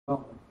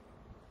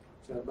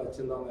Shabbat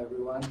Shalom,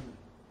 everyone.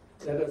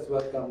 Let us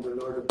welcome the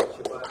Lord of the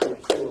Shabbat,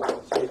 Yeshua.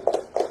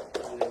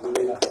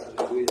 Hallelujah,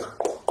 hallelujah.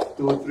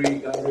 2 or 3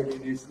 gathered in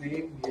His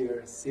name, He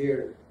is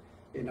here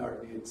in our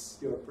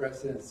midst. Your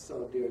presence,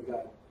 oh dear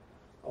God,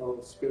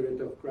 oh Spirit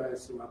of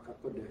Christ, Ruach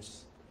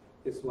HaKodesh,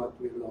 is what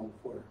we long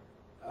for.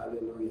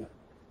 Hallelujah.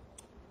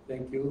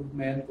 Thank you.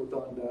 Men, put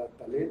on the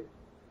talit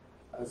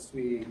as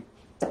we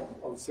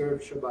observe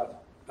Shabbat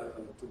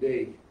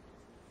today.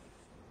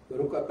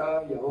 Baruch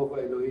atah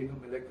Yehovah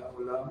Eloheinu melech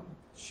haolam,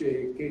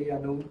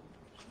 she'ekeyanu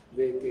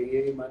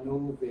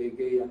ve'ekeyemanu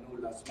ve'egeyanu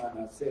lasman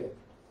haseh.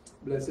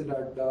 Blessed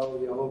art thou,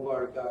 Yehovah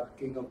our God,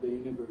 King of the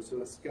universe, who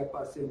has kept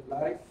us in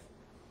life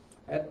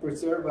and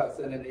preserved us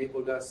and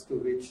enabled us to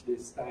reach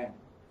this time.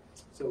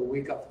 So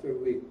week after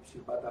week,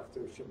 Shabbat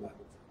after Shabbat.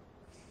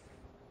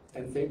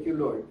 And thank you,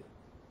 Lord,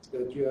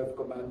 that you have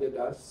commanded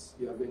us,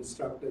 you have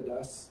instructed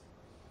us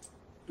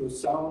to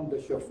sound the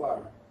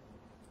shofar.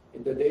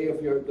 In the day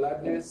of your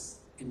gladness,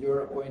 in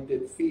your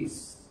appointed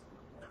feast,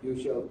 you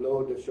shall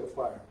blow the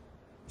shofar.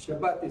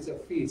 Shabbat is a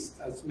feast,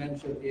 as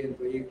mentioned in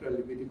Vayikra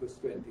Leviticus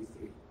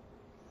 23.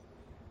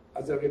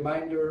 As a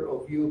reminder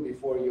of you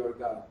before your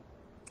God,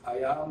 I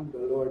am the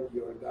Lord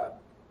your God.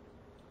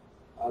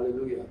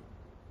 Hallelujah.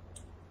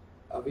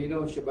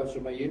 Avinu Shabbat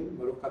Shemayim,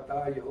 Baruch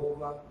atah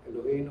Yehovah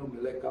Eloheinu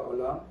melech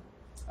haolam,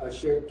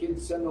 asher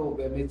kidsanu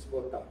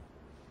b'mitzvotah.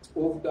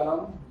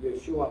 Uvdam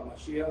Yeshua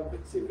Mashiach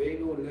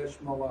v'tzivenu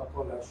leshmoa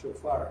kol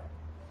hashofar.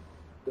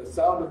 The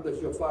sound of the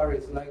shofar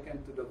is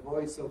likened to the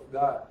voice of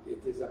God.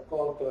 It is a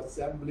call to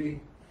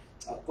assembly,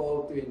 a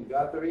call to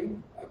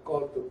ingathering, a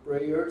call to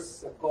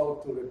prayers, a call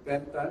to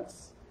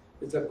repentance.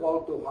 It's a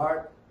call to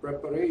heart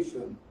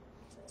preparation.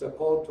 It's a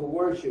call to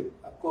worship,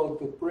 a call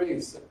to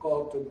praise, a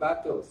call to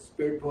battle,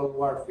 spiritual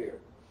warfare,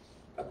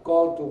 a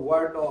call to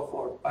ward off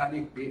or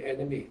panic the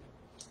enemy.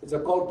 It's a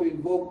call to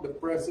invoke the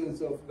presence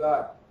of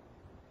God,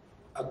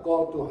 a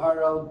call to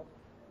herald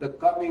the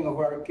coming of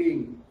our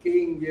King,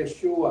 King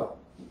Yeshua.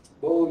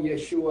 Bo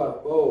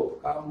Yeshua, bo,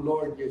 come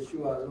Lord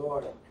Yeshua,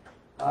 Lord.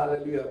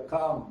 Hallelujah,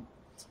 come.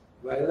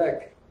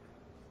 Vailek.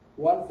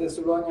 1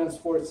 Thessalonians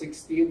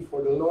 4:16,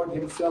 for the Lord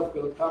himself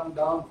will come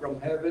down from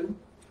heaven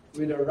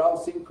with a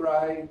rousing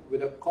cry,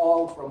 with a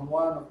call from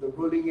one of the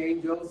ruling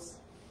angels,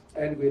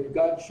 and with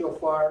God's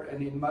shofar.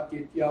 And in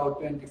Matthew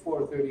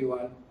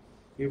 24:31,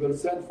 he will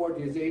send forth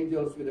his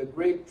angels with a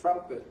great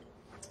trumpet,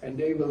 and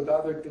they will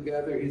gather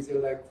together his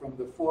elect from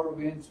the 4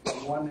 winds,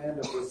 from one end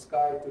of the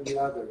sky to the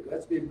other.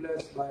 Let's be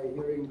blessed by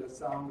hearing the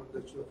sound of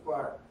the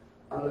shofar.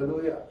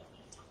 Hallelujah.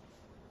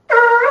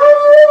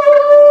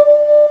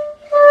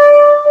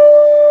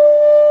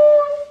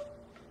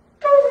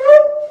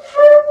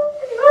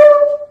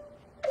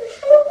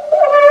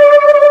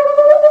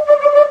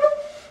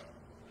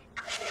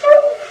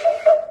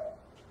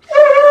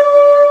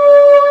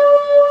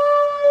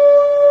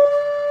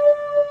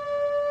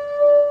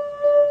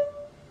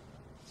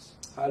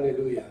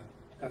 Hallelujah.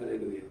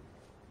 Hallelujah.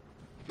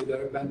 With a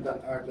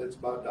repentant heart, let's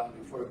bow down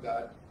before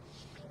God.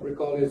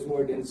 Recall his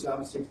word in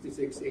Psalm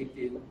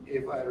 66:18.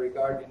 If I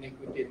regard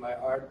iniquity in my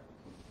heart,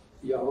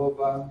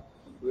 Jehovah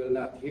will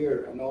not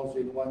hear. And also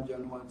in 1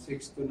 John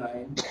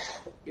 1:6-9.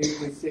 If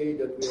we say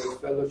that we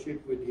have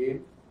fellowship with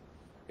him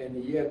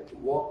and yet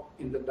walk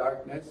in the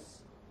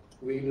darkness,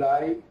 we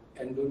lie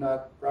and do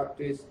not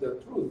practice the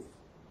truth.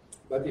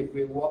 But if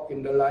we walk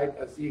in the light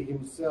as he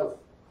himself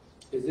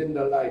is in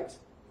the light,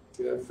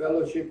 we have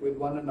fellowship with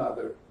one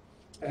another,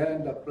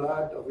 and the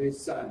blood of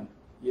his Son,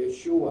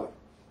 Yeshua,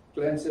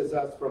 cleanses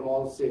us from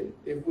all sin.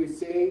 If we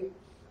say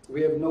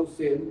we have no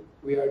sin,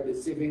 we are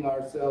deceiving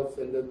ourselves,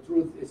 and the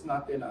truth is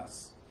not in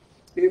us.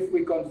 If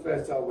we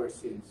confess our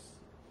sins,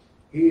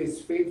 he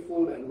is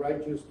faithful and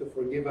righteous to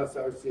forgive us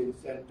our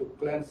sins and to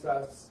cleanse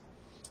us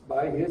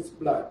by his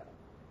blood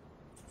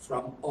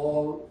from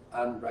all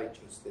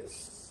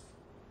unrighteousness.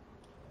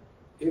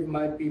 If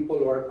my people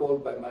who are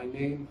called by my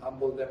name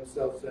humble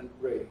themselves and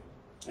pray,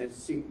 and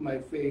seek my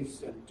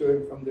face and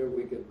turn from their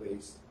wicked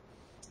ways,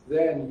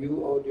 then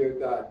you, O dear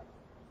God,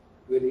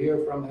 will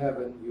hear from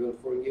heaven, you will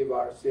forgive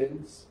our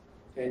sins,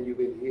 and you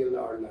will heal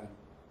our land.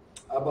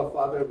 Abba,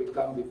 Father, we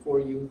come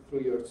before you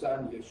through your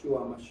Son,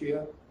 Yeshua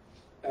Mashiach,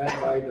 and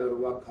by the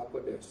Ruach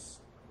HaKodesh.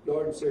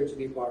 Lord, search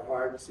deep our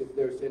hearts. If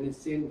there's any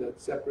sin that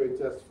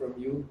separates us from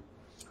you,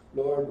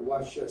 Lord,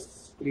 wash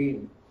us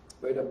clean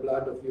by the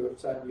blood of your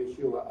Son,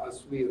 Yeshua.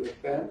 As we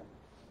repent,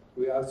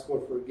 we ask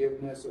for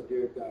forgiveness, O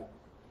dear God,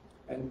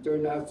 and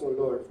turn us, O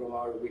Lord, from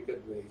our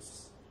wicked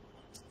ways.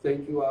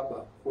 Thank you,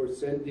 Abba, for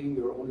sending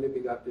your only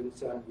begotten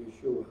Son,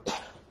 Yeshua,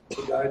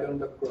 who died on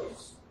the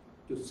cross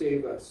to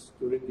save us,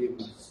 to redeem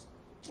us.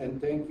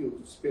 And thank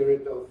you,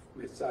 Spirit of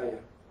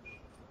Messiah,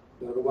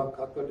 the Ruach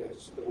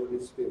HaKodesh, the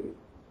Holy Spirit,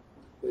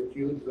 that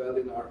you dwell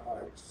in our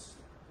hearts.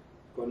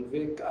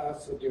 Convict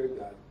us, O dear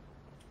God,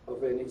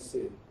 of any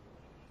sin,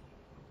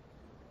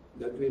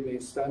 that we may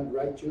stand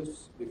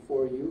righteous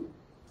before you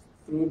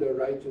through the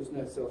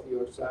righteousness of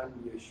your Son,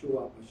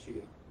 Yeshua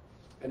Mashiach,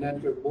 and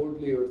enter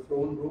boldly your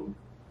throne room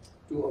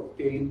to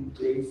obtain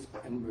grace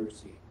and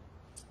mercy.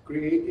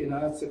 Create in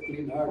us a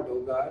clean heart,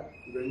 O God.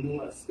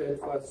 Renew a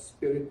steadfast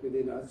spirit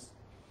within us.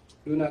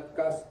 Do not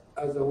cast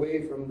us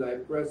away from thy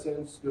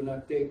presence. Do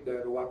not take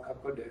thy Ruach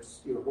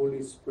HaKodesh, your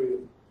Holy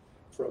Spirit,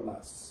 from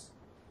us.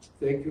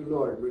 Thank you,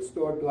 Lord.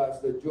 Restore to us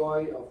the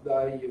joy of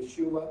thy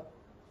Yeshua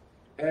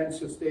and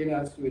sustain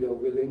us with a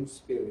willing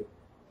spirit.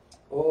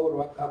 O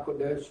Ruach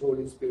HaKodesh,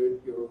 Holy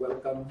Spirit, you're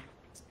welcome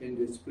in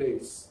this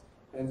place.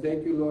 And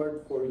thank you,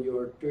 Lord, for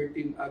your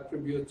 13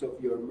 attributes of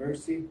your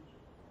mercy.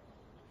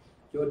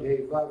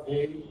 Yod-Heh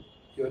Vav-Heh,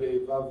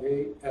 Yod-Heh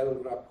Vav-Heh, El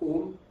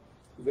Rakum,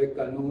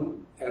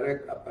 Vekanun,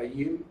 Erek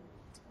Apayim,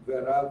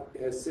 Verav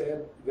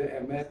Hesed,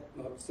 Ve'emet,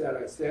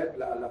 Notzer Hesed,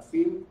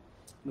 La'alafim,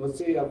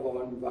 Notze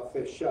Yavon,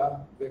 Vafesha,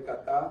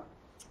 Vekata,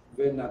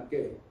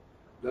 Venake.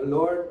 The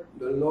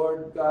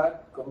Lord God,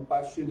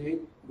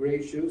 compassionate,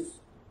 gracious,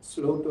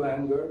 slow to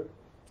anger,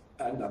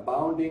 and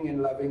abounding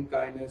in loving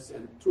kindness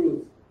and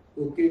truth,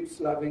 who keeps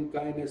loving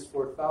kindness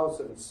for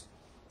thousands,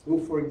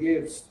 who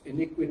forgives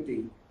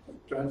iniquity,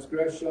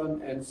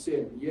 transgression, and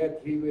sin.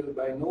 Yet he will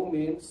by no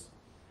means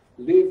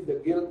leave the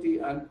guilty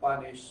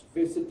unpunished,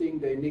 visiting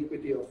the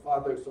iniquity of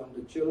fathers on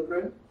the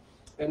children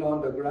and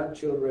on the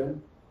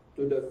grandchildren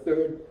to the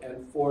third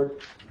and fourth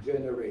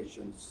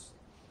generations.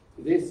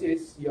 This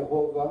is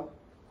Jehovah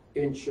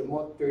in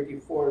Shemot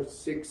 34,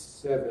 6,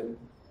 7,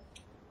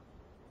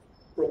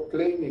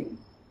 proclaiming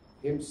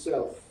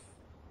himself,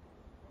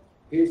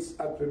 his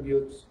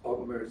attributes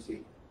of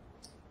mercy.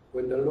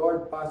 When the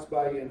Lord passed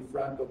by in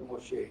front of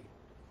Moshe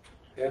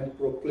and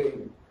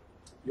proclaimed,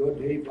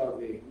 Yod-Heh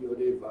Vav-Heh,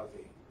 Yod-Heh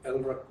Vav-Heh, El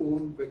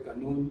Rakum,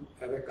 Vekanun,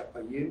 Erek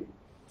Apayim,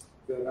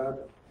 Verav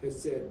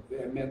Hesed,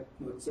 Ve'emet,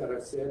 Notzer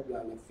Hesed,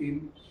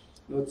 La'alafim,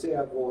 Notze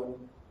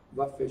Avon,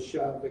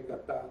 Vafesha,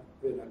 Vekata,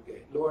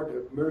 Venake. Lord,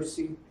 have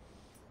mercy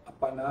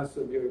upon us,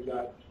 O dear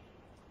God,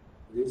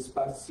 this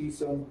past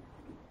season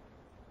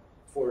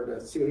for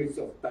the series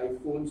of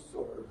typhoons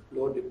or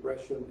low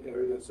depression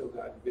areas, O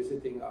God,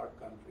 visiting our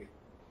country.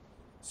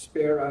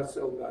 Spare us,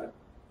 O God,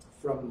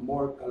 from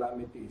more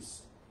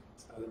calamities,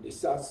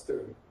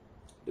 disaster,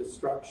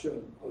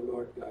 destruction, O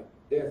Lord God,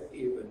 death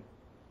even.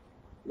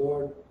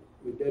 Lord,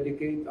 we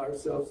dedicate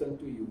ourselves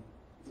unto you,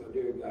 O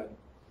dear God.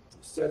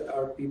 Set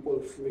our people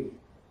free.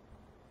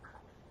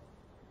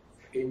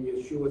 In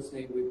Yeshua's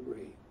name we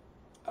pray.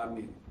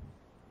 Amen.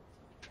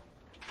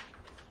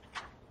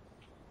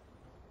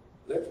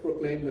 Let's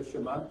proclaim the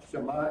Shema.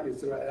 Shema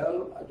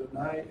Israel,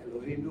 Adonai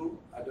Eloheinu,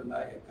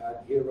 Adonai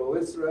Echad. Hear, O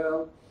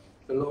Israel,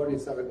 the Lord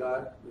is our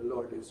God, the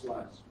Lord is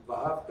one.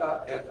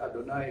 Vahavta et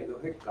Adonai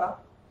Eloheka,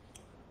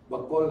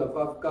 Vakol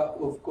lavavka,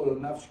 uvkol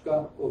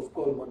nafshka,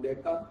 uvkol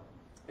modeka,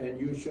 and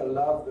you shall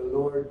love the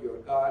Lord your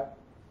God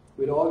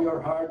with all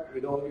your heart,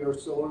 with all your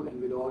soul,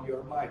 and with all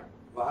your might.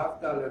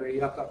 Vahavta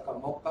l'reiyaka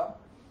kamoka,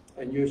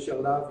 and you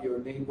shall love your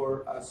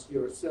neighbor as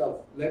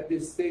yourself. Let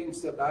these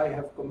things that I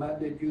have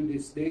commanded you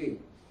this day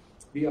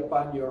be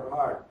upon your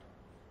heart.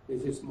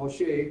 This is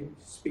Moshe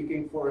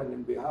speaking for and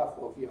in behalf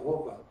of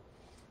Jehovah.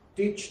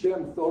 Teach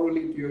them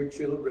thoroughly to your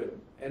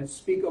children, and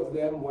speak of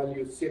them while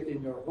you sit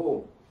in your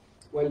home,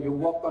 while you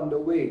walk on the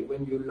way,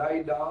 when you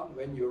lie down,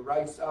 when you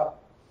rise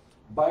up.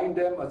 Bind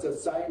them as a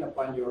sign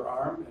upon your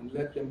arm, and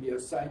let them be a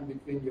sign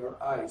between your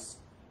eyes.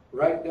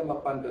 Write them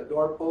upon the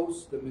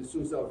doorposts, the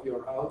mezuzah of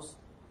your house,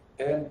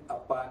 and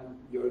upon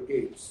your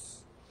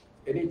gates.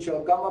 And it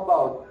shall come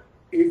about,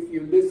 if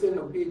you listen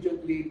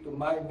obediently to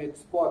my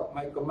mitzvot,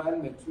 my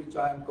commandments, which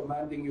I am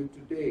commanding you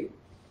today,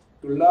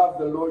 to love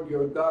the Lord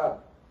your God,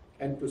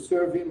 and to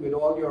serve him with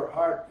all your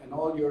heart and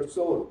all your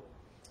soul,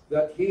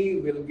 that he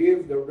will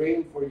give the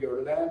rain for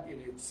your land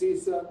in its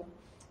season,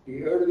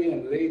 the early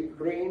and late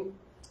rain,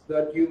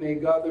 that you may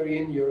gather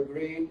in your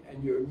grain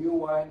and your new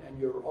wine and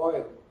your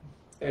oil.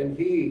 And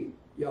he,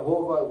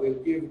 Jehovah, will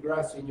give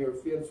grass in your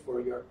fields for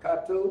your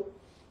cattle,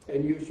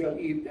 and you shall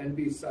eat and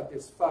be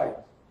satisfied.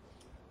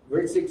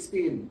 Verse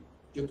 16,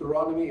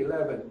 Deuteronomy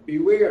 11,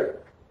 beware,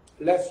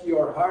 lest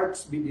your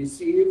hearts be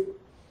deceived,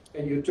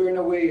 and you turn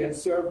away and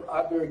serve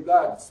other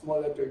gods,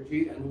 small letter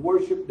G, and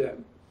worship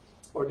them.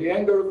 For the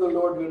anger of the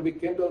Lord will be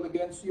kindled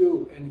against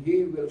you, and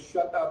he will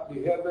shut up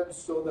the heavens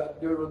so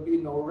that there will be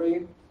no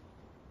rain,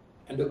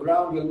 and the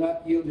ground will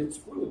not yield its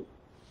fruit.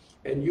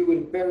 And you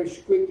will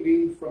perish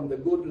quickly from the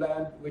good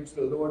land which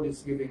the Lord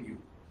is giving you.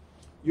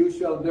 You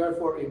shall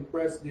therefore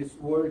impress these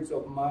words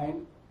of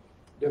mine,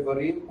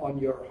 Devarim, on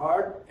your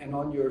heart and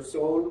on your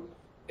soul,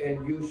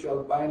 and you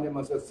shall bind them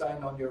as a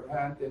sign on your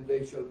hand, and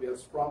they shall be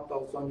as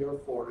frontals on your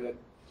forehead.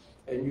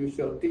 And you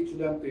shall teach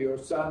them to your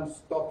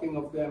sons, talking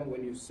of them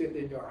when you sit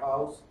in your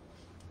house,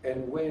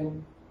 and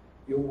when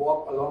you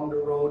walk along the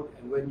road,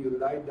 and when you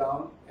lie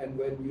down, and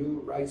when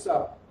you rise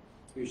up.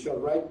 You shall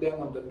write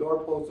them on the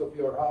doorposts of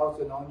your house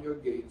and on your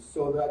gates,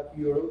 so that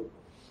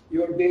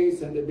your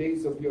days and the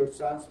days of your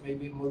sons may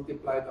be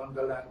multiplied on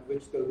the land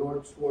which the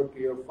Lord swore to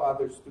your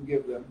fathers to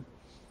give them,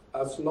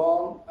 as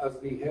long as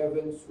the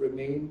heavens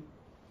remain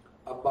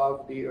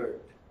above the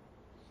earth.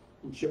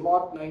 In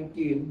Shemot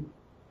 19,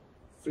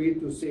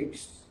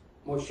 3-6,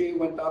 Moshe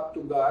went up to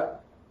God,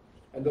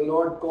 and the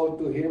Lord called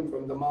to him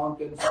from the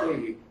mountain,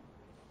 saying,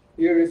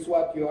 Here is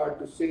what you are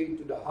to say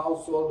to the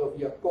household of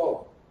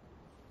Jacob,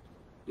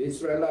 the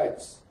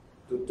Israelites,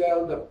 to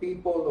tell the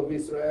people of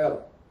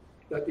Israel,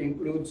 that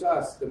includes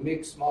us, the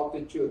mixed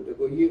multitude, the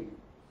Goyim,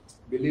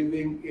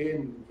 believing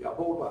in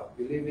Jehovah,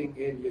 believing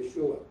in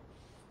Yeshua.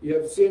 You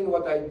have seen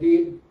what I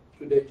did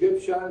to the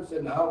Egyptians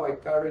and how I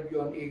carried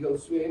you on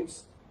eagle's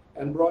wings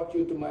and brought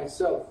you to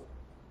myself.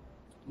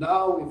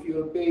 Now, if you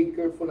will pay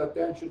careful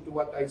attention to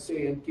what I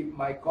say and keep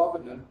my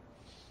covenant,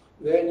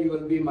 then you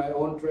will be my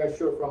own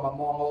treasure from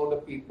among all the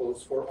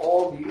peoples. For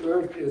all the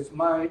earth is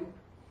mine,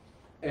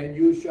 and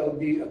you shall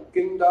be a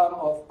kingdom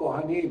of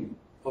Kohanim,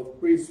 of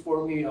priests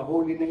for me, a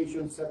holy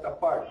nation set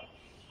apart.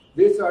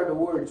 These are the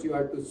words you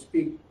are to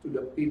speak to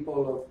the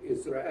people of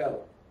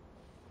Israel.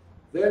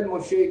 Then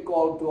Moshe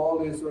called to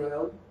all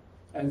Israel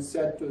and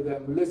said to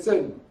them,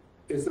 listen,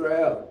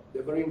 Israel,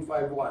 Devarim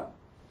 5:1,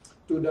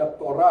 to the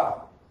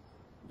Torah,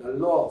 the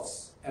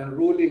laws and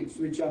rulings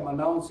which I'm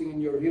announcing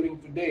in your hearing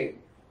today,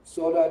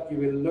 so that you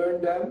will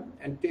learn them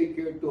and take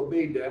care to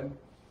obey them.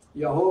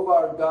 Jehovah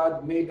our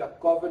God made a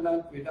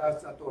covenant with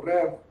us at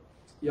Horeb.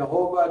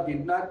 Jehovah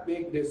did not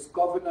make this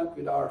covenant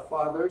with our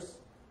fathers,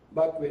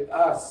 but with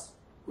us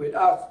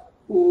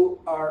who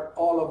are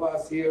all of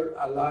us here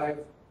alive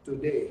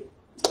today.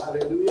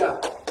 Hallelujah.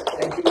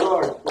 Thank you,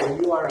 Lord, for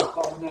you are a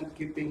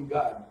covenant-keeping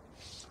God.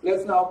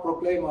 Let's now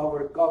proclaim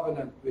our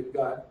covenant with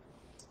God.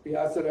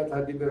 Piasarat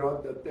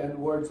Hadiberot, the 10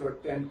 words or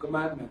 10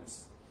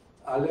 commandments.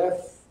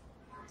 Aleph,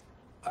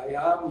 I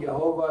am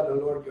Jehovah, the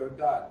Lord your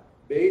God.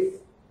 Beth,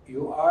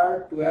 you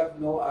are to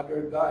have no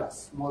other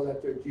gods, small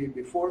letter G,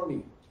 before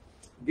me.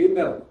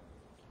 Gimel,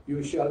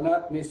 you shall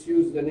not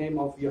misuse the name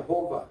of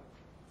Jehovah.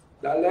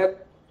 Dalet,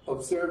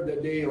 observe the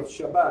day of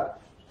Shabbat,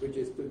 which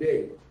is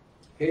today.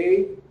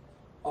 Hey,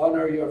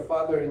 honor your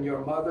father and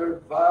your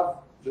mother. Vav,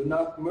 do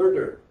not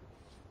murder.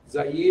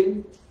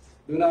 Zayin,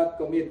 do not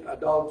commit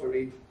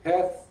adultery.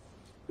 Heth,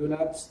 do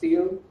not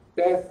steal.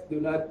 Teth,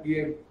 do not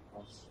give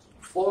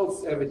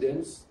false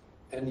evidence.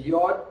 And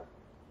Yod,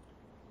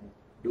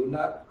 do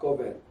not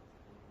covet.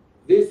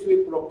 This we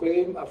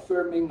proclaim,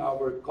 affirming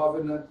our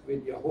covenant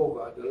with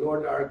Jehovah, the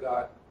Lord our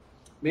God,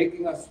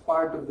 making us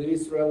part of the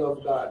Israel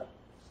of God.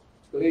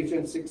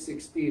 Galatians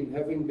 6:16,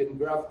 having been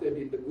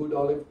grafted in the good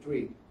olive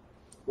tree.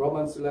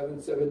 Romans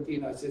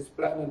 11:17, as his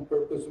plan and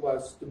purpose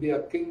was to be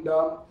a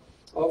kingdom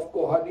of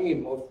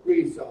Kohanim, of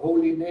priests, a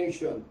holy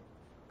nation,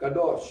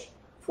 Kadosh.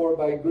 For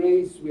by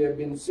grace we have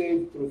been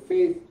saved through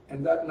faith,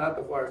 and that not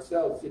of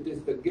ourselves. It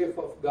is the gift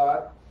of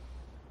God,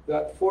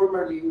 that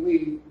formerly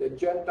we, the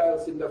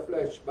Gentiles in the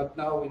flesh, but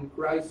now in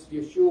Christ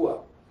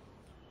Yeshua,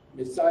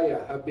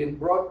 Messiah, have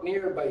been brought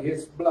near by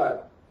his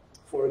blood.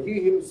 For he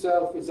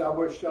himself is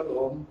our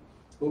Shalom,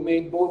 who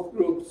made both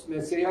groups,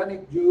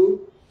 Messianic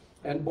Jew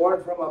and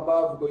born from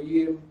above,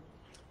 Goyim,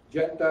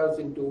 Gentiles,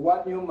 into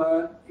one new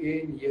man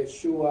in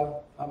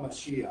Yeshua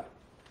HaMashiach.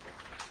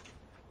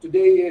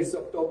 Today is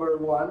October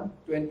 1,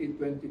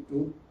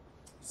 2022,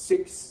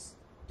 6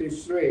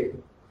 Tishrei,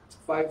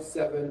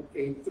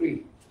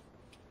 5783.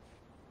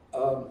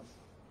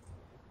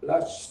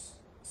 Last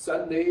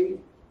Sunday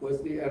was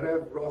the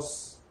Erev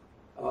Rosh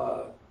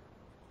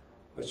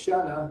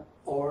Hashanah,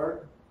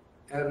 or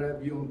Erev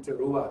Yom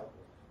Teruah.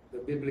 The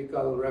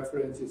biblical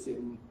reference is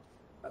in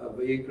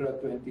Vayikra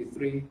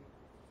 23,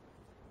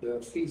 the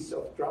Feast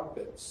of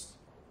Trumpets.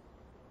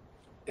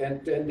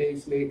 And 10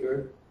 days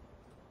later,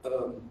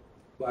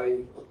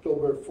 by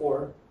October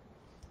 4,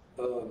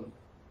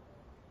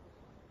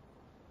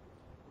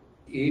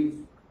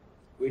 Eve,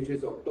 which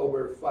is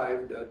October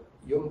 5, the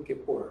Yom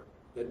Kippur,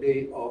 the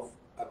Day of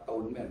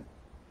Atonement.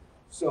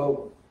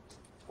 So,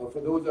 for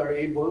those who are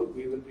able,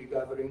 we will be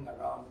gathering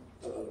around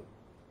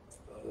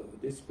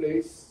this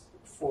place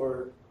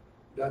for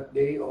that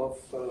day of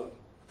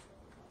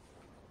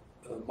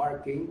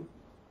marking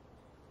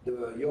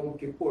the Yom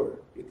Kippur.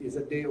 It is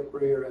a day of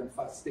prayer and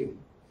fasting.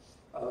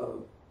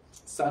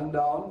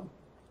 Sundown,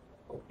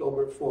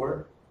 October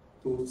 4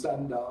 to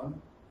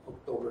sundown,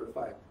 October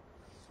 5.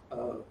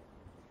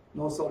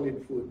 No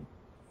solid food.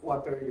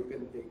 Water, you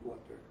can take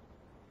water.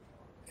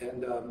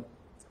 And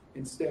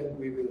instead,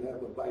 we will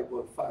have a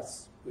Bible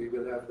fast. We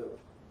will have the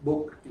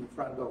book in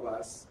front of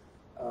us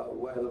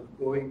while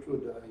going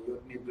through the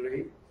Yod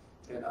Nidrei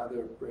and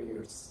other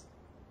prayers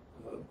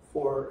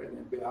for and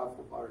in behalf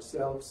of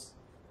ourselves,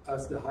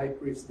 as the high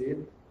priest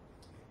did,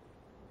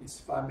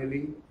 his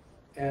family,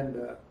 and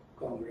the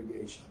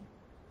congregation.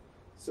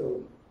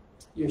 So,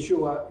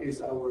 Yeshua is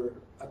our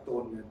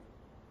atonement.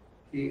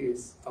 He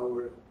is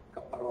our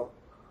kaparot,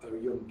 or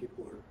Yom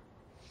Kippur.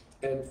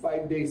 And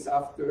 5 days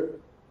after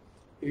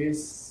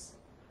is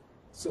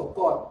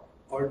Sukkot,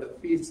 or the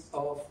Feast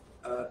of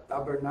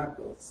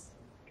Tabernacles,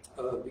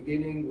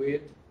 beginning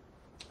with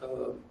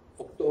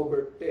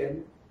October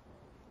 10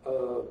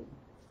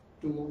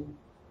 to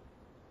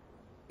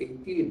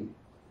 18.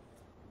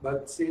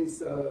 But since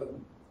the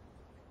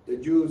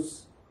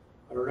Jews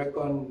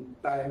reckon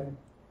time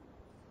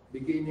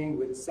beginning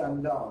with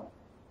sundown,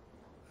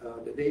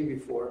 the day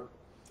before,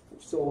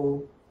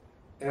 so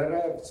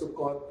Erev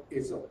Sukkot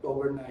is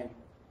October 9,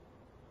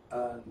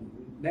 uh,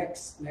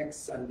 next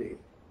Sunday,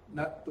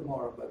 not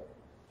tomorrow, but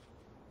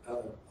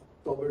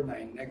October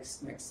 9,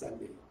 next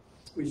Sunday,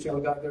 we shall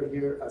gather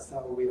here as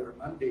how we are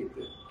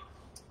mandated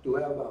to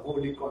have a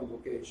holy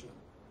convocation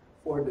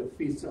for the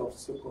Feast of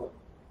Sukkot,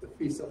 the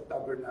Feast of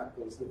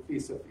Tabernacles, the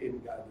Feast of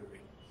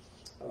Ingathering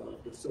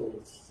of the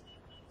souls.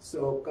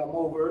 So come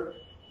over.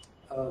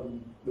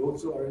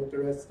 Those who are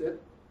interested,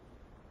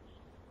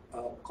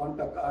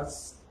 contact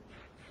us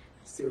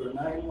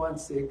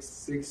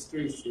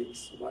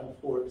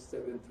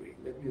 0916-636-1473.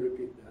 Let me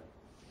repeat that.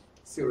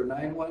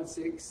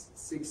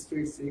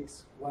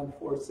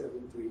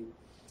 0916-636-1473.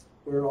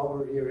 We're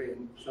over here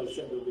in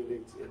Salcedo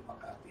Village in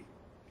Makati.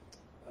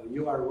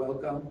 You are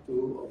welcome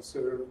to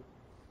observe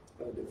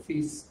the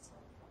Feast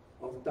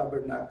of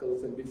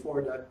Tabernacles, and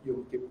before that,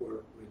 Yom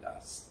Kippur with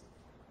us.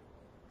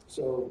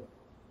 So,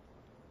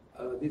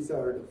 these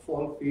are the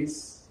fall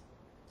feasts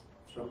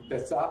from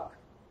Pesach,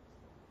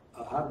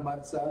 Hag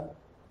Matzah,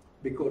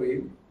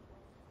 Bikurim,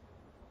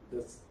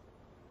 the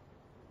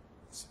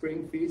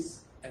spring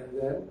feast, and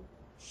then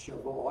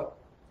Shavuot,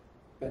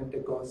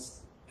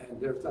 Pentecost, and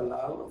there's a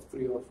lull of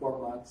 3 or 4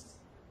 months,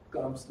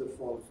 comes the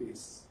fall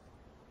feast.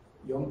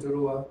 Yom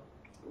Teruah,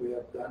 we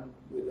have done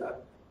with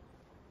that,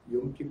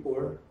 Yom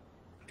Kippur,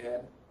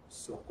 and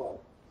Sukkot.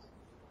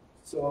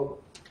 So,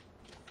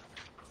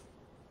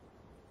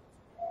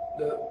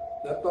 the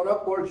Torah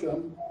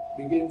portion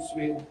begins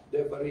with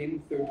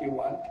Devarim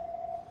 31,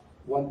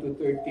 1 to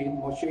 13,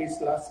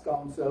 Moshe's last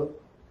counsel,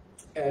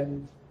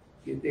 and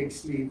he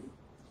takes leave.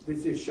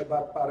 This is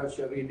Shabbat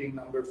Parasha reading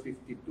number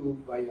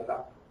 52,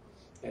 Vayalak,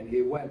 and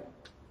he went.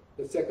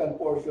 The second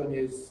portion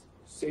is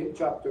same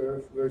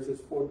chapter,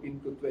 verses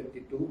 14 to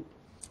 22.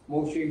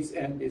 Moshe's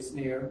end is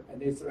near,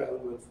 and Israel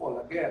will fall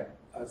again,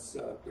 as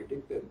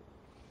predicted.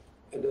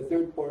 And the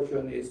third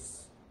portion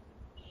is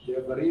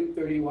Devarim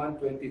 31,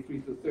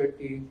 23 to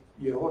 30,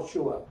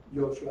 Yehoshua.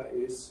 Joshua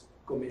is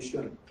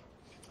commissioned.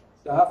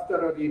 The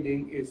Haftarah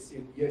reading is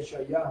in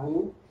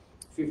Yeshayahu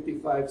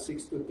 55,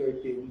 6 to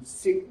 13.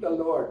 Seek the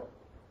Lord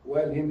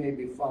while he may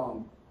be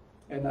found.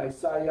 And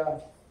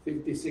Isaiah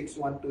 56,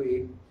 1 to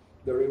 8,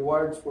 the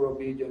rewards for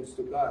obedience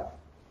to God.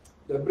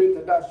 The Brit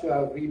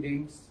Hadashah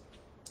readings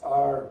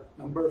are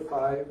number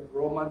 5,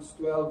 Romans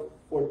 12,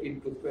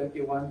 14 to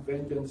 21,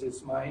 vengeance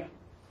is mine,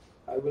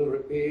 I will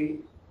repay.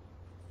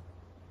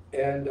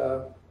 And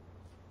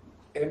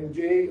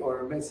MJ,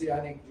 or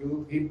Messianic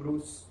Jew,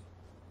 Hebrews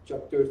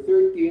chapter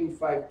 13,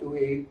 5 to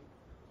 8,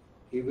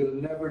 he will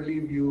never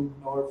leave you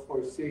nor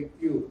forsake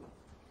you.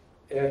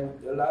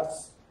 And the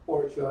last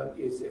portion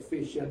is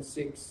Ephesians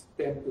 6,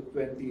 10 to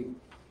 20,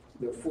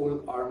 the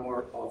full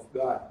armor of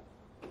God.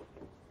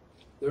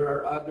 There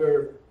are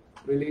other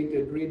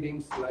related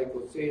readings like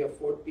Hosea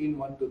 14,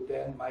 1 to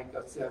 10,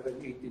 Micah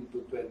 7, 18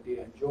 to 20,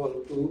 and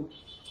Joel 2,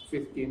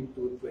 15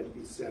 to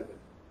 27.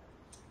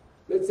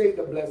 Let's say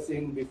the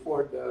blessing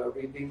before the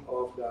reading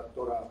of the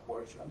Torah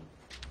portion.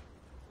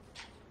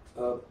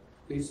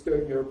 Please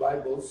turn your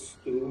Bibles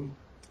to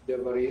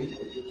Devarim,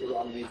 or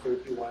Deuteronomy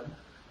 31,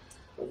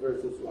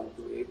 verses 1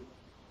 to 8.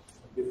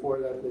 Before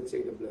that, let's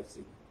say the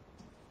blessing.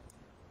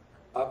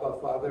 Abba,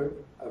 Father,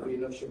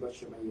 Avinu Shabbat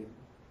Shemayim,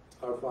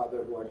 our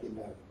Father who art in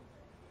heaven.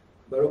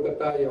 Baruch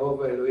atah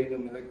Yehovah Eloheinu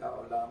melech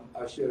haolam,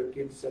 asher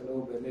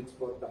kidsanu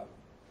b'mitzvotav,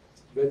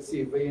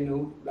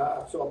 v'tzivenu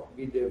la'asok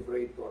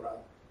b'devrei Torah.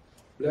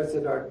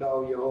 Blessed art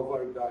thou, Jehovah,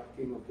 our God,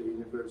 King of the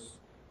universe,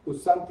 who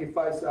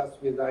sanctifies us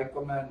with thy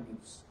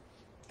commandments,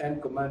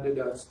 and commanded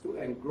us to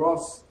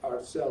engross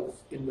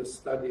ourselves in the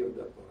study of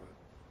the Torah,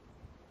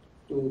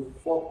 to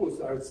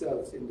focus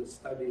ourselves in the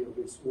study of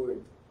his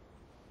word,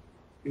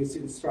 his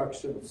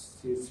instructions,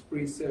 his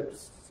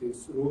precepts,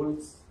 his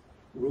rules,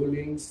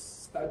 rulings,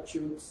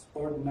 statutes,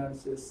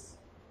 ordinances.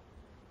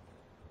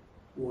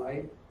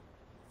 Why?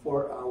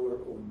 For our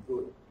own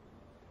good.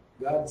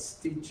 God's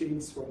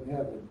teachings from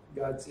heaven,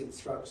 God's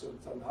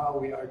instructions on how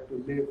we are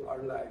to live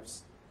our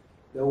lives,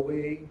 the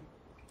way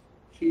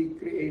he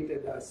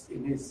created us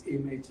in his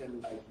image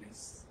and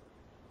likeness,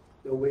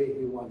 the way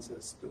he wants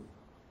us to.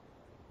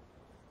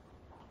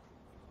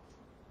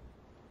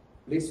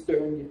 Please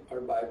turn our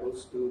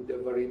Bibles to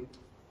Devarim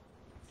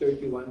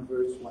 31,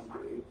 verse 1 to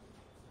 8,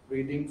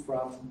 reading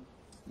from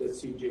the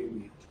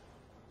CJB.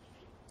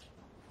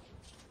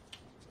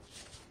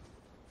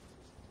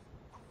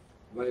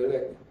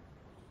 Vayalek.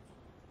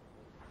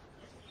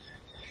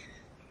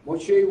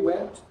 Moshe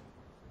went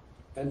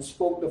and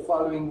spoke the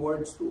following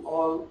words to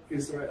all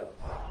Israel.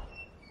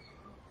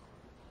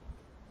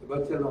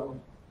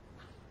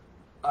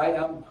 I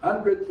am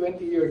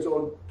 120 years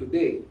old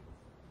today.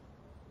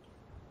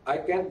 I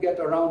can't get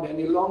around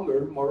any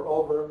longer.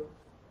 Moreover,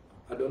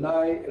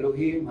 Adonai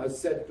Elohim has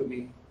said to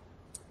me,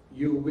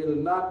 you will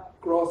not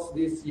cross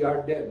this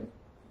Jordan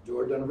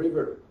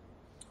River.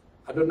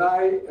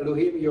 Adonai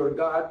Elohim, your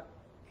God,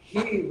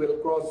 he will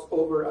cross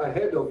over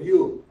ahead of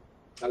you.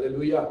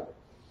 Hallelujah.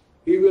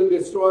 He will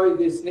destroy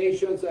these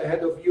nations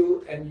ahead of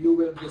you, and you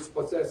will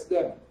dispossess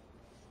them.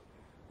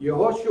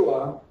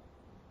 Yehoshua,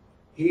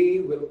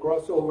 he will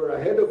cross over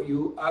ahead of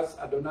you, as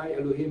Adonai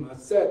Elohim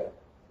has said.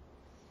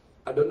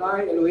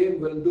 Adonai Elohim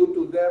will do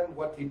to them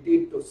what he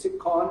did to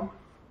Sichon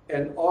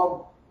and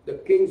Og, the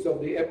kings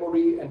of the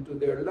Amorite, and to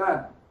their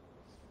land.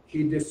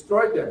 He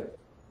destroyed them.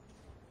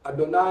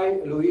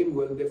 Adonai Elohim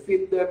will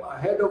defeat them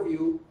ahead of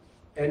you,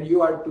 and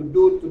you are to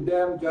do to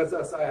them just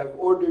as I have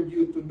ordered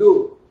you to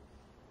do.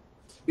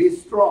 Be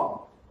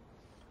strong.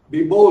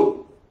 Be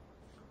bold.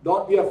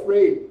 Don't be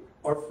afraid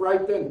or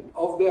frightened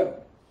of them.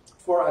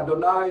 For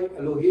Adonai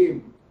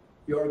Elohim,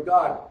 your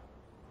God,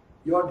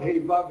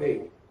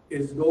 Yod-Heh-Vav-Heh,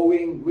 is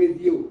going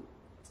with you.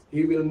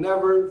 He will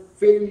never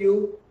fail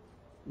you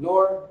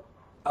nor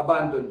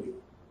abandon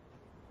you.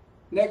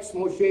 Next,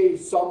 Moshe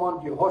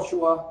summoned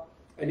Yehoshua,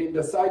 and in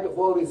the sight of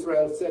all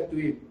Israel said to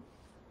him,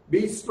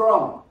 Be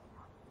strong,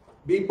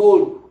 be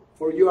bold,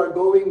 for you are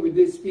going with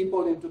these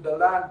people into the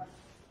land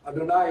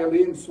Adonai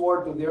Elohim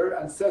swore to their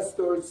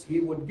ancestors he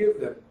would give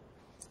them.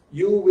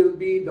 You will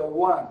be the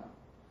one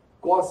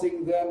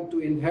causing them to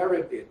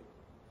inherit it.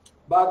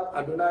 But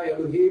Adonai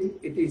Elohim,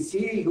 it is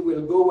he who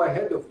will go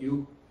ahead of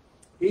you.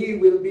 He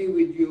will be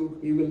with you.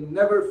 He will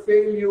never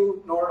fail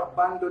you nor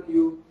abandon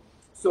you.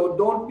 So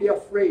don't be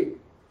afraid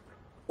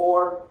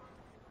or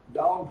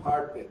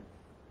downhearted.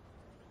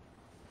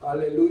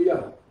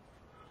 Hallelujah.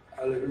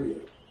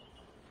 Hallelujah.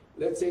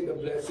 Let's say the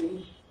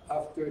blessing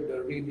after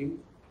the reading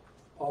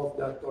of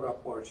the Torah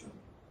portion.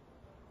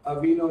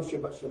 Avinu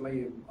Shabbat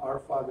Shamayim, our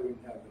Father in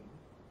heaven.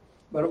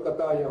 Baruch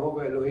atah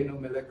Yehovah Eloheinu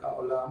melech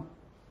haolam,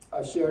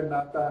 asher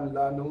natan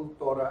lanu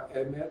Torah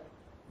emet,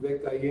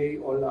 vekayei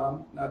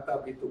olam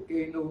nata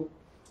bitukenu.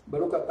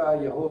 Baruch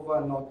atah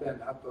Yehovah noten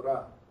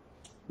haTorah.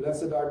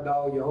 Blessed art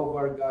thou, Yehovah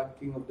our God,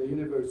 King of the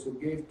universe, who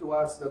gave to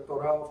us the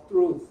Torah of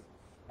truth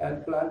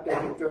and planted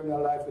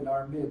eternal life in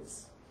our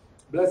midst.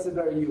 Blessed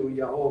are you,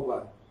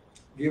 Yehovah,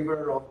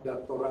 giver of the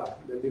Torah,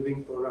 the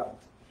living Torah,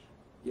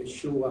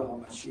 Yeshua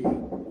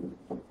HaMashiach,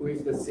 who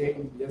is the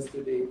same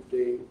yesterday,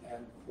 today,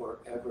 and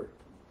forever.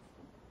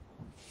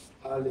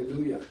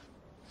 Hallelujah.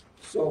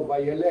 So,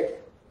 Vayelech,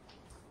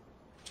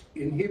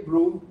 in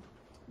Hebrew,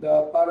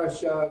 the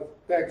parasha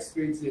text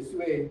reads this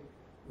way,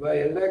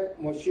 Vayelech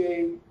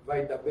Moshe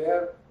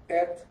Vaydaber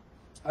et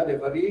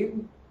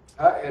Hadevarim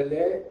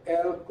Ha'ele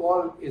El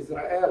Kol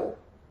Israel.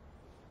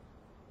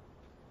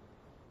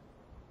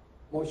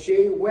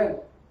 Moshe went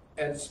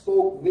and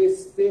spoke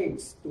these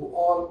things to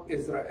all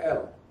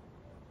Israel.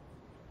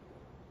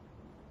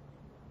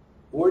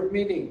 Word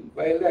meaning,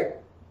 Vayelech,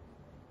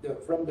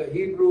 from the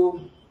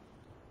Hebrew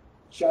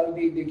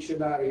Chaldee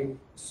Dictionary,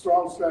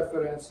 Strong's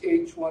reference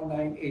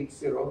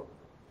H1980,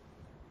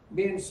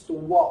 means to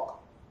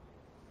walk,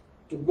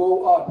 to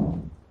go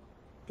on,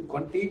 to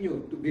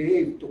continue, to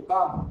behave, to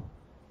come,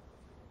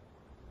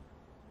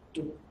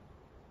 to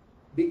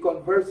be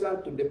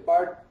conversant, to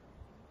depart,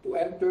 to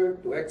enter,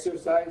 to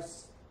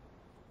exercise,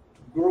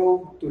 to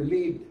grow, to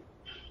lead,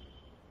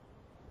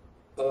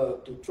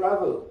 to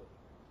travel,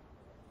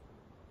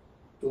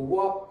 to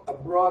walk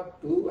abroad,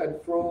 to and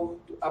fro,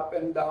 to up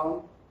and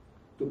down,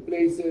 to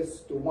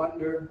places, to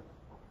wander,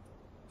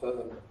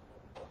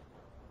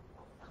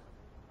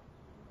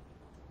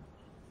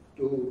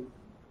 to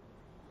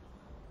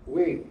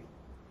wait.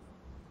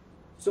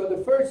 So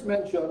the first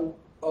mention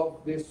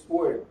of this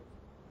word,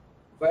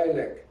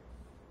 Vayelech,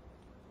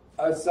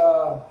 as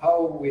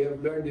how we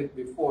have learned it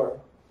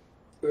before,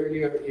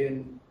 earlier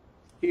in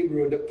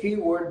Hebrew, the key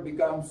word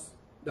becomes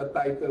the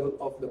title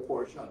of the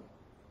portion.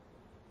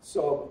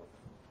 So,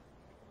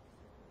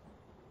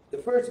 the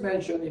first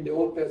mention in the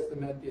Old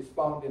Testament is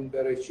found in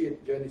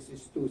Bereshit,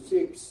 Genesis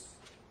 2:6,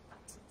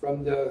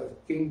 from the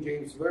King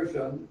James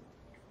Version.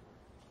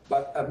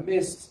 But a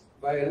mist,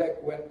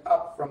 Vayelech, went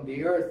up from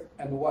the earth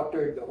and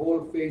watered the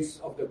whole face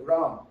of the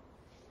ground.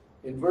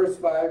 In verse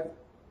 5,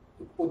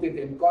 to put it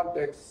in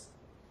context,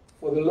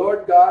 for the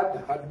Lord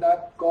God had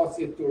not caused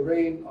it to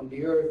rain on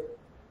the earth,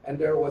 and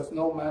there was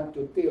no man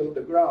to till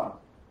the ground.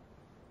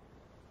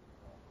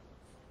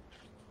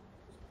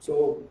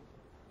 So,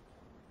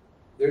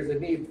 there's a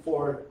need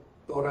for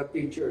Torah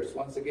teachers,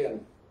 once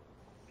again.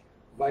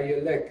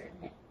 Vayelech,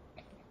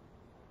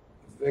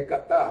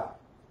 Vekata.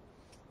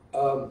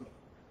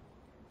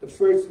 The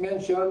first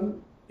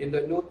mention in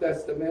the New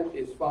Testament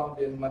is found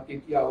in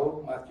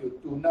Matityahu, Matthew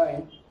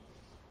 2:9.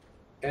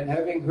 And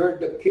having heard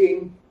the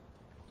king,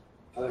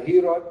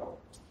 Herod,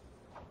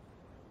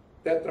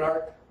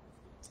 Tetrarch,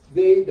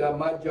 they, the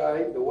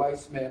Magi, the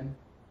wise men,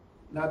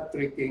 not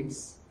three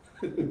kings,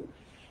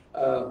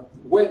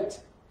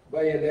 went,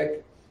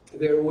 Vayelech,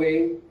 their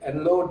way,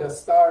 and lo, the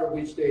star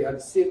which they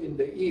had seen in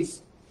the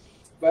east,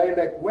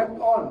 Vayelech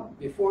went on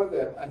before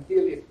them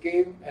until it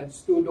came and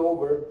stood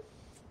over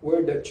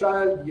where the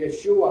child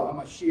Yeshua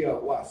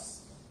HaMashiach was.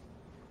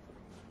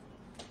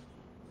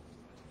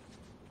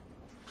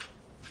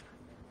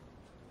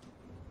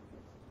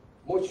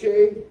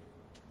 Moshe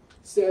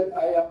said,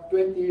 I am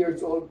 20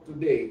 years old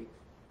today.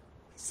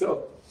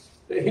 So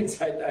the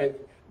insight I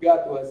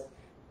got was,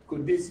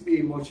 could this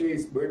be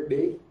Moshe's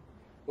birthday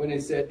when he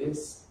said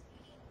this?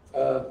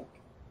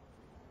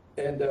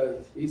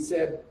 He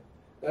said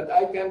that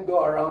I can't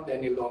go around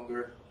any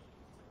longer.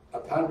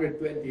 At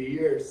 120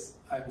 years,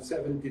 I'm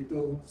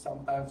 72.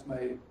 Sometimes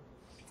my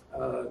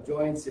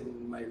joints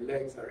in my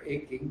legs are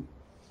aching.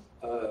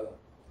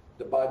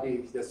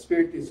 The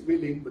spirit is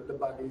willing, but the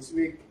body is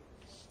weak.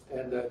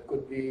 And that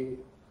could be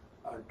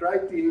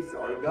arthritis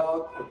or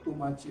gout or too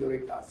much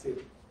uric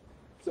acid.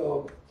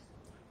 So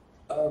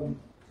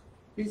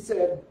he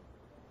said,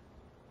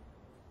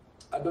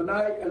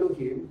 Adonai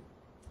Elohim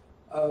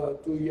to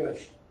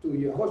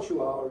Yehoshua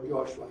or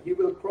Joshua, he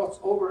will cross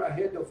over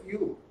ahead of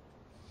you,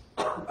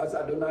 as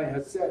Adonai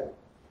has said.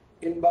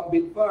 In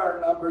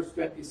Bamidbar, Numbers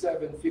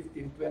 27,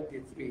 15,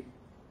 23,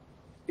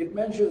 it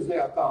mentions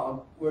the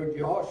account where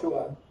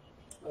Jehoshua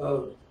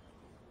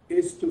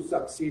is to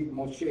succeed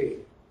Moshe.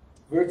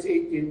 Verse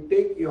 18,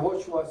 take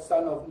Yehoshua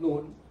son of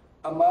Nun,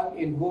 a man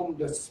in whom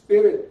the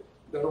Spirit,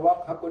 the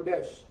Ruach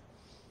HaKodesh,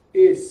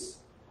 is,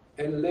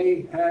 and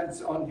lay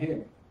hands on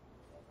him.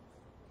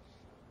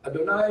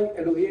 Adonai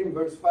Elohim,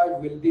 verse 5,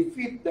 will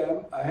defeat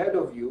them ahead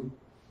of you,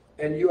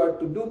 and you are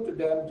to do to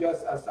them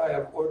just as I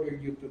have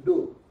ordered you to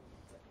do.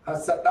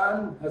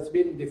 Satan has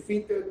been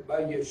defeated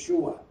by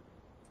Yeshua.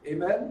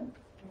 Amen?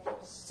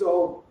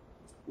 So,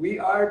 we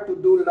are to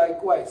do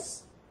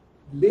likewise.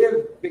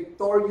 Live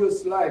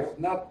victorious life,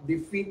 not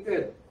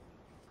defeated.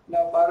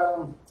 Na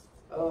parang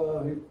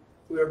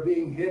we are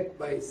being hit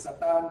by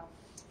Satan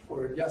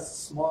for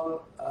just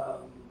small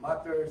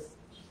matters,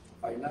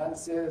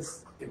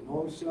 finances,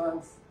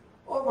 emotions.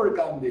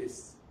 Overcome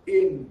this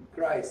in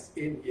Christ,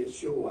 in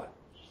Yeshua.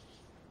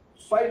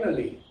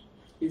 Finally,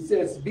 he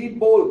says, be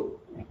bold,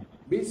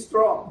 be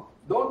strong.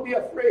 Don't be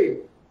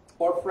afraid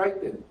or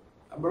frightened.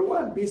 Number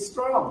one, be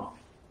strong.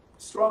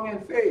 Strong in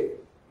faith.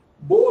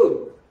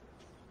 Bold,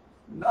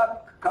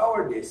 not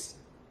cowardice.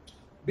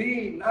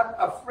 Be not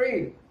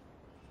afraid,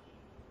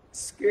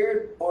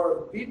 scared,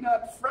 or be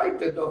not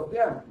frightened of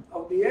them,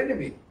 of the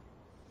enemy.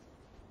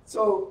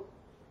 So,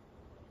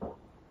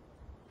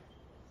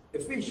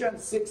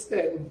 Ephesians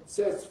 6:10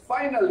 says,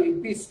 finally,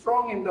 be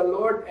strong in the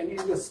Lord and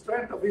in the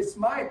strength of his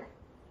might.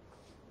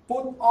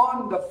 Put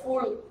on the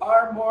full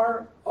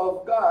armor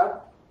of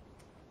God,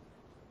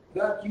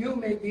 that you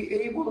may be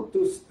able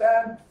to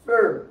stand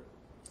firm.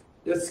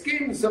 The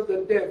schemes of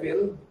the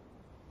devil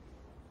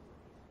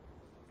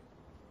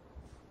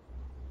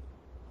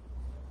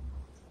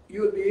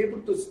you'll be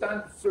able to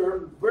stand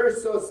firm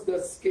versus the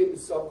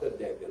schemes of the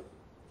devil.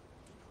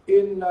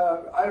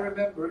 I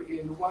remember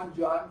in 1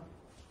 John,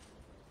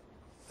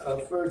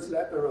 first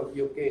letter of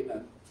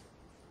Yochanan,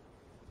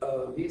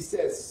 he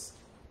says,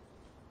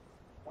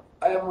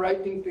 I am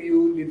writing to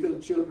you, little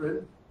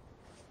children,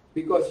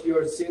 because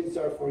your sins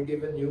are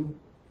forgiven you.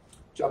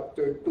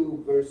 Chapter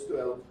 2, verse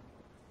 12.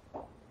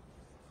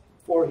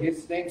 For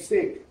his name's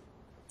sake,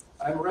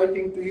 I'm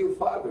writing to you,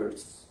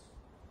 fathers,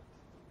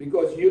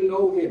 because you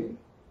know him,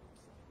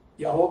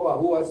 Jehovah,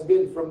 who has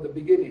been from the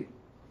beginning.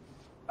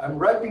 I'm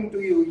writing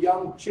to you,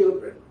 young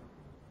children,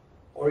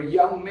 or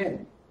young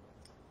men,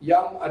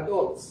 young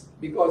adults,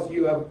 because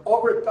you have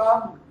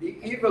overcome the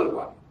evil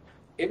one.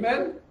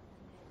 Amen?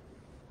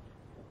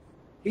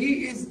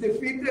 He is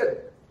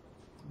defeated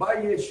by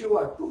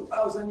Yeshua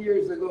 2,000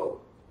 years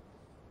ago.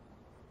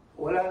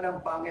 Wala nang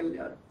pangil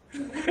yan.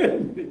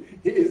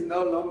 He is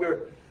no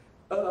longer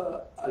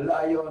a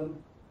lion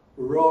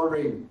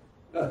roaring.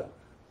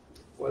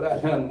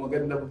 Wala nang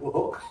magandang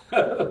buhok.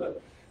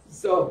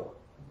 So,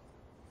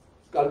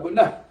 kalbo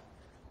na.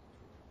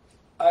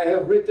 I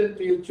have written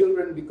to you,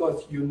 children,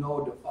 because you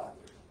know the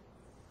Father.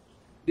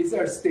 These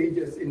are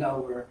stages in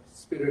our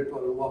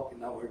spiritual walk,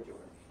 in our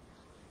journey.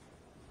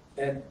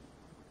 And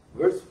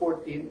verse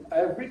 14, I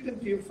have written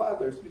to you,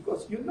 fathers,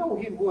 because you know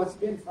him who has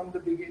been from the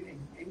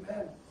beginning.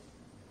 Amen.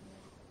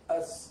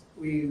 As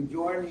we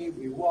journey,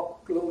 we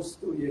walk close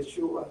to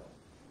Yeshua,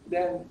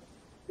 then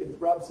it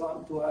rubs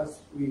on to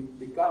us. We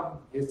become,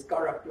 his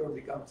character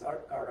becomes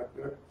our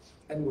character,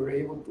 and we're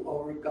able to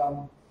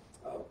overcome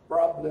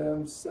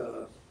problems,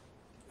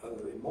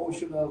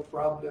 emotional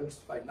problems,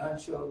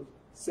 financial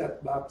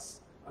setbacks,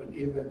 and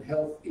even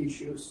health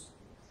issues.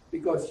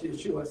 Because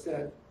Yeshua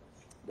said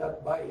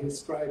that by his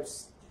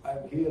stripes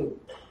I'm healed,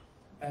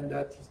 and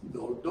that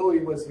although he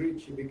was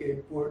rich, he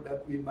became poor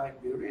that we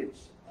might be rich.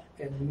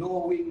 And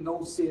knowing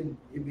no sin,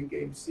 he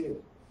became sin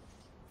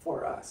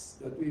for us,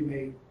 that we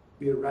may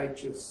be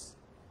righteous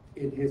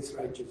in his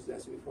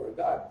righteousness before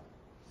God.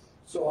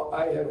 So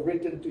I have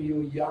written to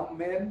you, young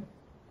men,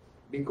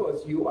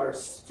 because you are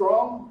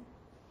strong,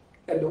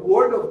 and the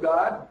word of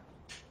God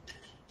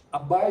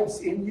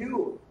abides in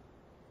you.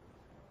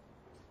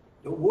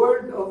 The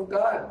word of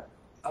God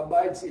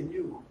abides in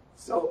you.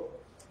 So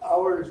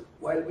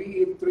while we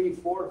eat 3,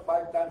 4,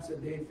 5 times a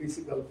day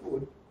physical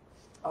food,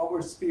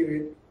 our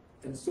spirit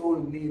and soul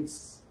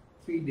needs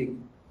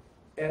feeding,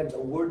 and the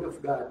word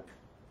of God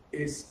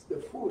is the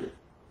food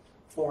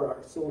for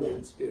our soul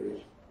and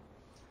spirit.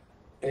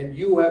 And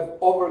you have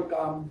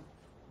overcome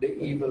the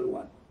evil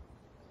one.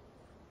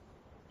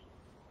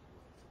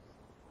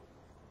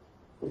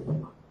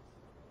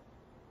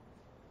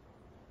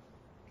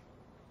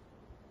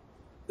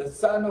 The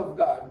Son of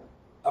God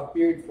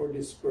appeared for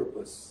this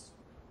purpose,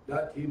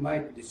 that he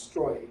might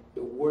destroy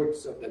the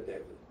works of the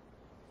devil.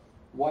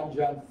 1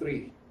 John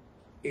 3,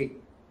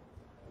 8.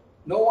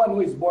 No one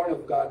who is born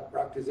of God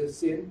practices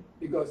sin,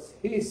 because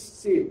his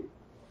seed,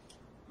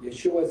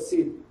 Yeshua's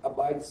seed,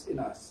 abides in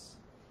us,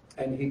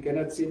 and he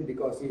cannot sin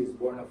because he is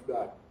born of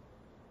God.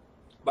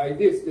 By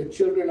this, the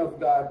children of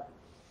God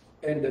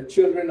and the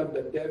children of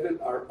the devil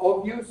are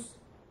obvious.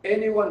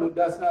 Anyone who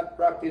does not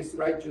practice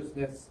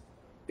righteousness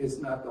is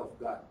not of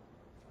God.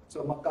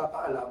 So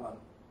magkakaalaman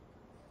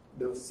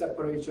the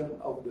separation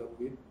of the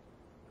wheat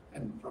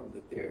and from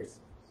the tares,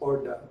 or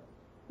the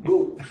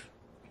goat,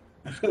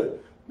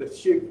 the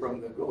sheep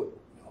from the goat.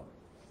 You know?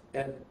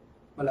 And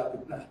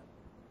malapit na.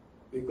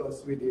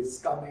 Because with his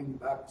coming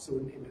back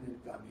soon,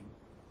 imminent coming,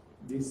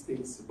 these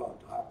things about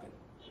to happen.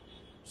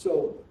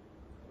 So,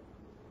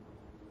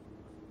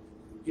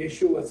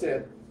 Yeshua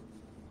said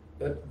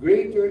that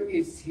greater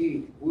is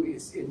he who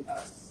is in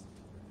us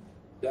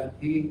than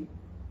he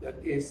that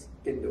is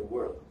in the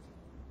world.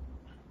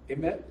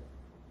 Amen?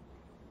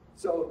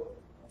 So,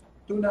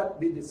 do not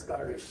be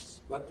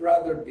discouraged, but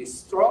rather be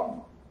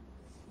strong,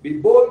 be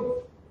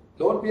bold,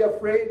 don't be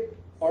afraid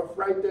or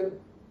frightened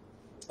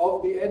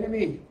of the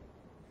enemy.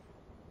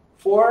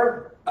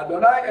 For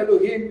Adonai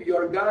Elohim,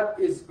 your God,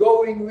 is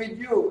going with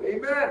you.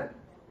 Amen.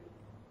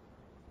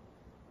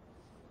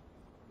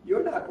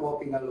 You're not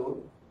walking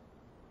alone.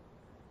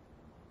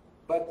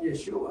 But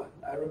Yeshua,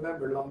 I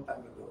remember a long time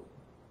ago,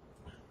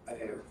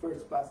 our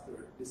first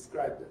pastor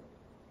described it.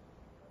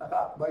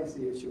 Nakaakbay si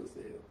Yeshua sa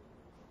iyo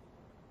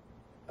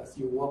as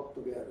you walk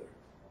together.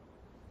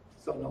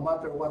 So no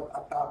matter what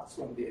attacks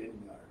from the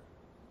enemy are,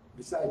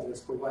 besides, has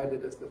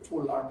provided us the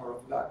full armor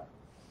of God,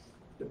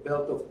 the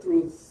belt of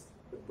truth,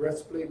 the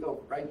breastplate of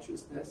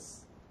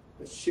righteousness,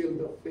 the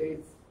shield of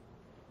faith,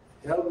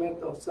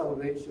 helmet of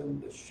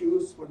salvation, the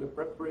shoes for the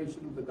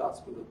preparation of the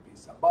gospel of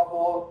peace. Above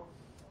all,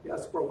 he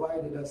has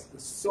provided us the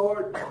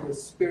sword of the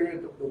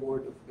Spirit of the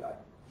Word of God.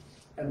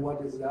 And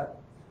what is that?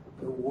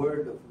 The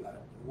Word of God.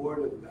 The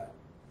Word of God.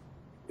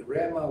 The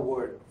Rema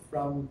word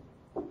from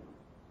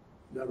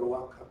the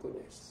Ruach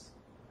HaKodesh.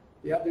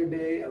 The other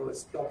day, I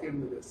was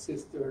talking with a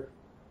sister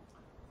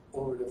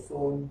over the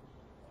phone,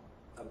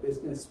 a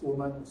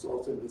businesswoman who's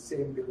also in the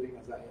same building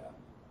as I am.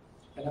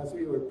 And as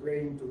we were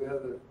praying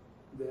together,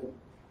 then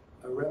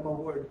a Rema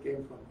word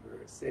came from her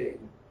saying,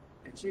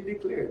 and she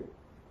declared,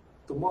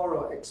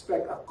 tomorrow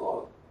expect a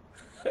call.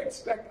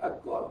 Expect a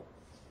call.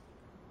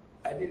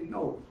 I didn't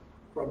know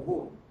from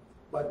whom,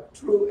 but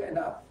true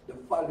enough, the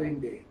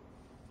following day,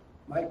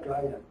 my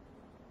client,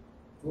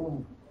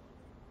 whom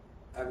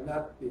I've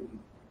not been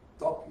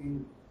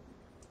talking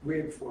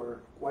with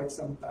for quite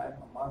some time,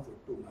 a month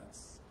or 2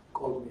 months,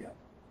 called me up.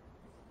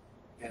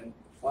 And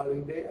the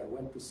following day, I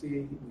went to see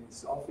him in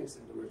his office,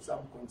 and there were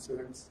some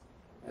concerns.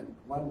 And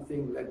one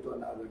thing led to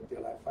another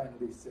until I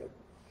finally said,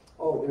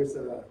 oh, there's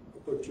an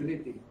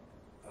opportunity.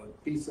 A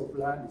piece of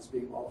land is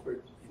being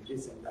offered in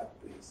this and that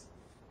place.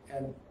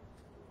 And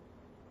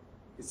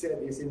he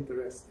said he's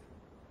interested.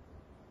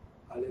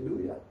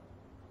 Hallelujah.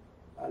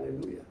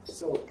 Hallelujah.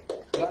 So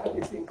God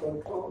is in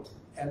control.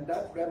 And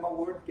that Rema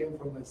word came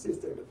from my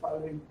sister. The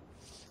following,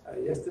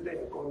 yesterday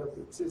I called up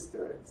the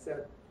sister and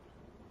said,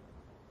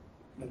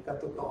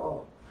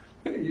 nagkatotoo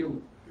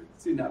yung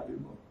sinabi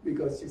mo.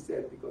 Because she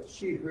said, because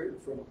she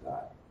heard from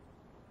God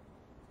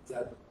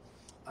that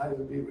I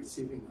will be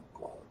receiving a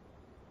call.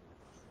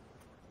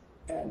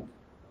 And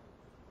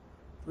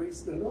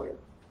praise the Lord.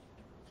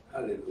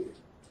 Hallelujah.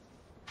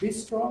 Be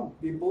strong,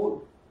 be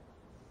bold.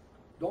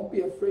 Don't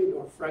be afraid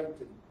or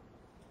frightened.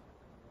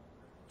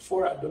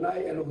 For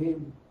Adonai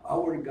Elohim,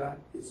 our God,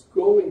 is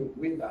going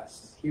with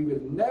us. He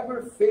will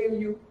never fail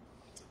you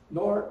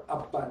nor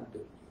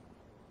abandon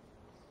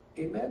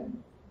you.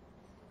 Amen.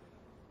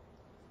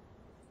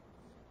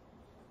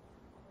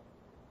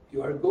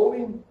 You are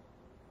going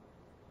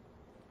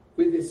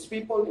with his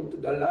people into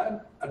the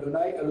land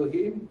Adonai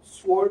Elohim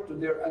swore to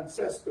their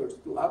ancestors,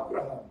 to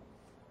Abraham,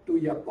 to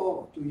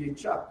Jacob, to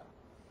Yitzchak.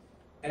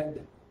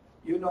 And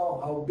you know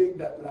how big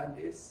that land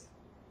is?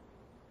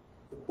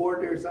 The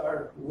borders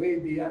are way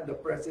beyond the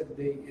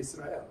present-day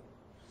Israel.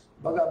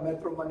 Baga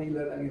Metro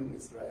Manila lang yung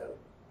Israel.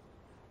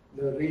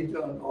 The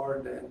region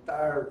or the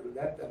entire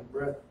length and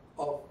breadth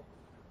of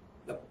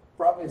the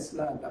promised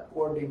land,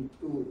 according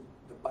to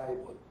the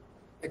Bible,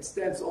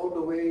 extends all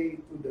the way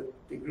to the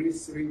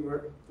Tigris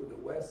River to the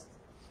west,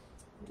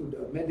 to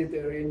the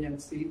Mediterranean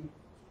Sea,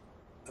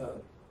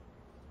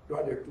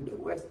 rather to the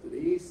west, to the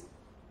east,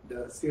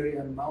 the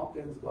Syrian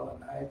mountains,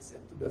 Golan Heights,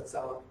 and to the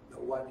south, the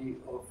Wadi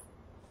of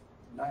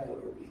Nile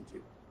or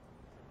Egypt.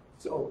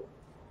 So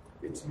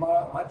it's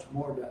much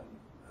more than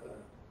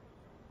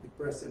the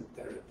present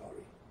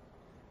territory.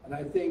 And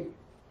I think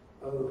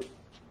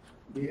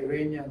the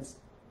Iranians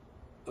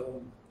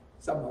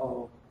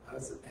somehow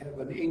have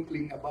an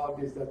inkling about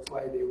this. That's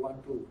why they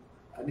want to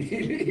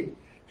annihilate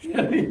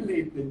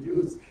the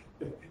Jews.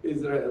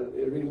 Israel,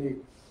 they're really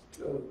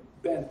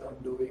bent on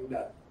doing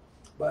that.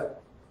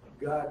 But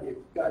God, if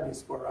God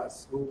is for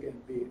us, who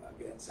can be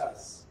against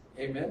us?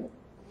 Amen?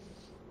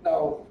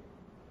 Now,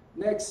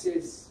 next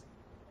is,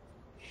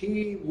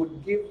 he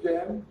would give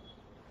them,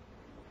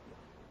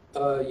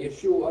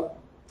 Yehoshua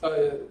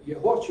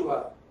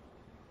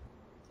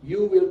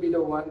You will be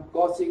the one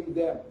causing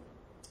them,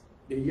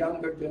 the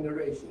younger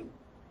generation,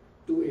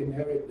 to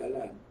inherit the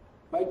land.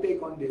 My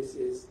take on this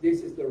is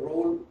the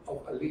role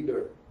of a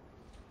leader,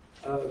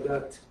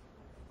 that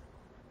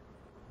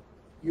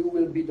you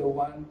will be the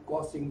one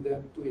causing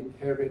them to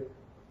inherit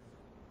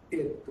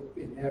it,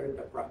 to inherit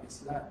the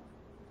promised land,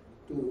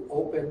 to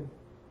open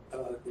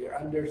their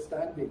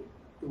understanding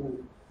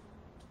to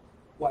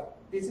what,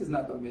 this is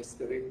not a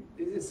mystery,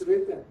 this is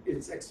written,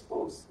 it's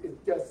exposed, it's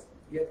just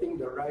getting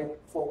the right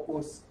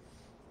focus,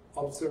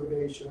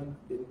 observation,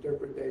 the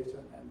interpretation,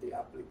 and the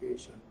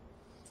application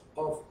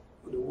of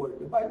the word.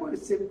 The Bible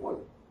is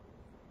simple.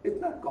 It's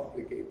not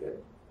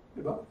complicated.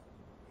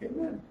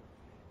 Amen.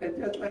 And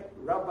just like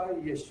Rabbi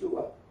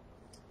Yeshua,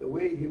 the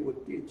way he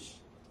would teach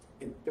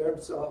in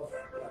terms of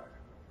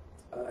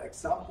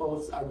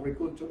examples,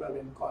 agricultural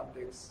in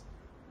context,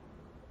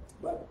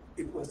 but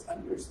it was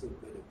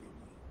understood by the people.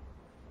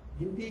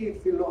 Hindi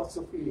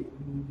philosophy,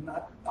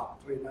 not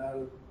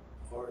doctrinal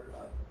or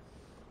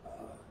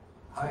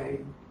high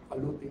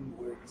polluting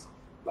words,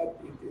 but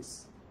it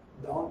is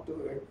down to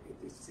earth,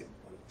 it is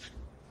simple.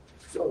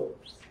 So,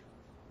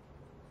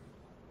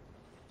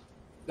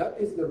 that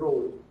is the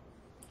role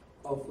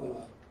of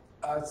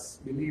us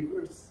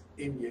believers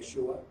in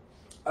Yeshua,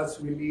 as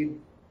we lead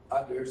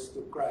others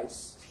to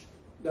Christ,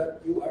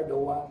 that you are the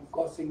one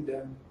causing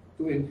them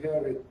to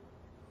inherit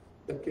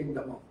the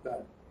kingdom of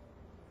God.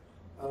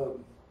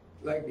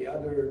 Like the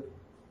other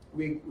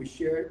week we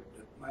shared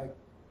that my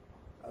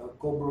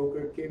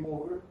co-broker came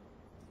over,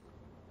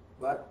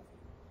 but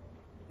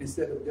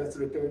instead of just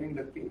returning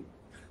the key,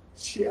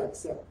 she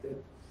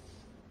accepted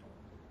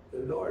the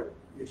Lord,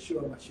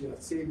 Yeshua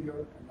Mashiach,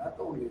 Savior, and not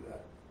only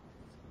that,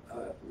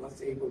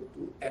 was able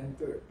to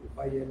enter, to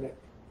violate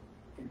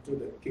into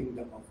the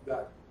kingdom of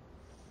God.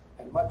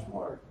 And much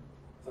more,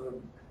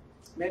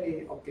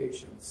 many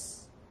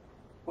occasions.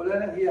 Wala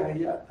nang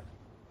hiya-hiya.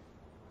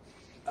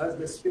 As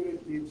the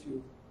Spirit leads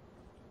you,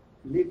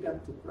 lead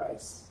them to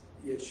Christ,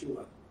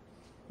 Yeshua.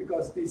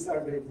 Because these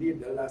are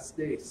indeed the last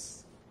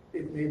days.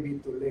 It may be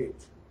too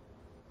late.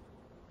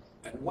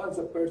 And once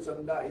a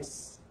person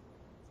dies,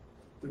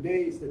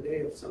 today is the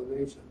day of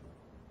salvation.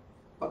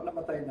 Pag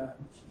namatay na,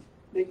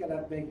 they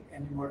cannot make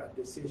any more a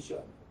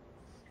decision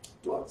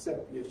to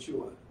accept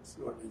Yeshua as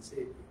Lord and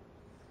Savior.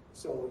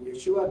 So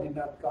Yeshua did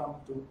not come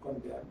to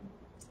condemn,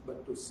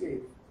 but to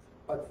save.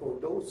 But for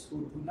those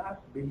who do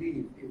not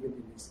believe even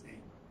in His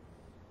name,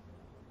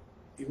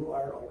 you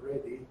are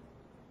already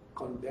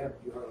condemned.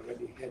 You are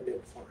already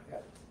headed for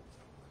hell.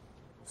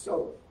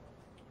 So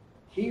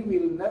He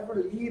will never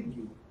leave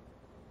you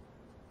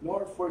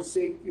nor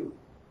forsake you.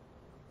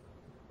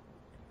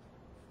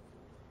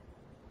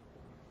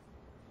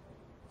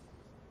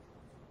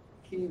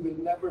 He will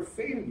never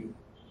fail you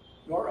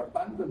nor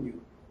abandon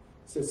you,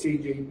 says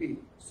CJB.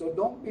 So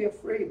don't be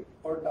afraid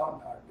or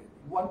downhearted.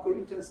 In 1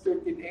 Corinthians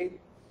 13:8,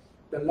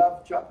 the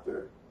love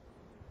chapter,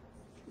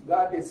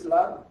 God is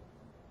love.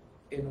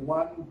 In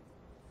 1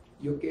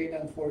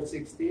 Yucanan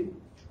 4:16,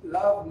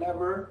 love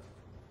never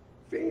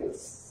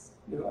fails.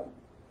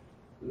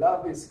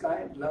 Love is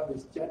kind, love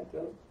is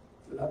gentle,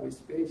 love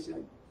is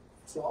patient,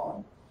 so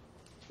on.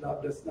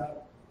 Love does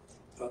not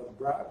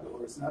brag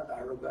or is not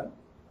arrogant,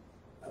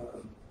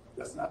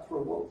 does not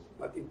provoke,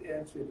 but it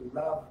ends with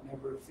love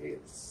never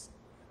fails.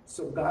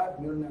 So God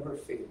will never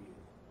fail you.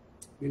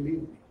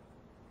 Believe me.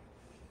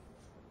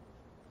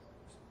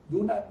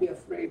 Do not be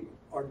afraid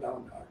or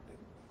downhearted.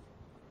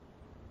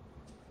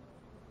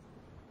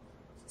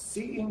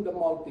 Seeing the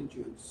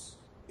multitudes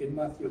in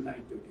Matthew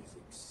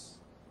 9:36,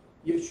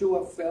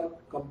 Yeshua felt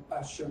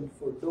compassion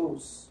for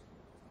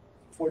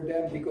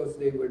them because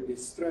they were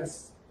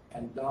distressed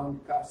and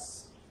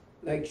downcast,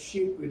 like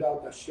sheep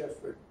without a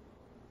shepherd.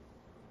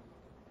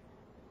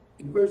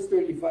 In verse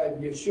 35,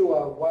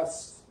 Yeshua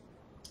was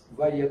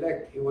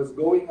vayelek. He was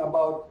going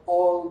about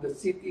all the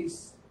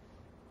cities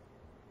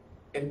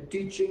and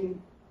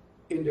teaching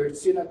in their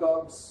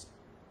synagogues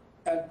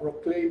and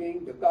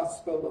proclaiming the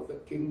gospel of the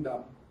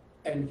kingdom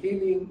and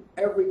healing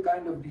every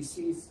kind of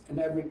disease and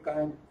every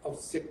kind of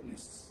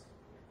sickness.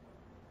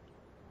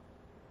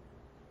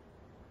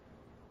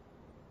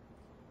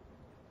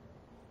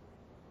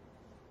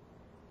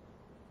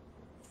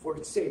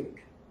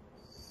 Forsake.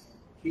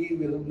 He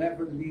will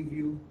never leave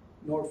you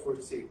nor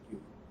forsake you.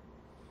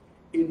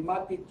 In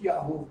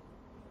Matityahu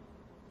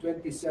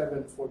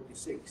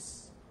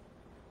 27:46,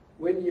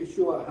 when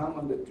Yeshua hung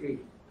on the tree,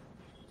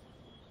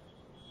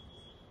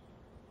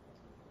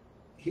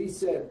 he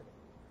said,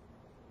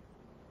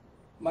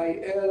 my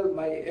El,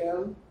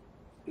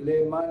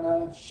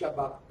 lemana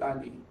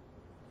shabachthani.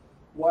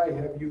 Why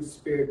have you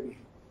spared me?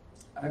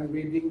 I'm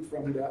reading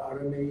from the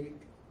Aramaic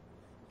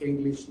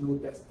English New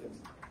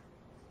Testament.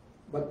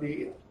 But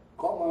the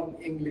common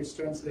English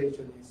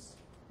translation is,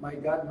 my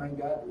God,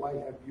 why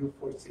have you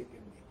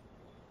forsaken me?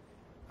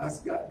 Has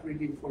God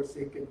really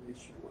forsaken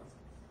Yeshua?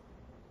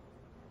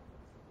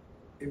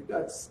 If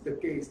that's the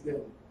case,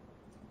 then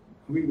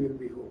we will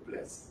be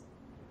hopeless.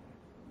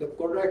 The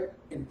correct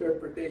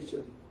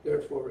interpretation,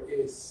 therefore,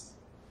 is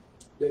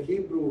the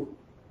Hebrew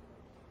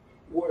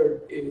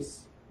word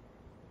is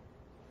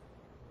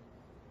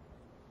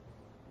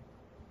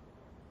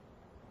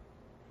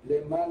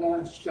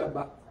Lemana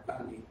Shabbat,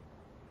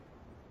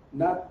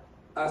 not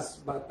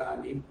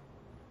Asbatani,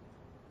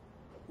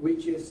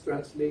 which is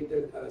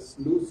translated as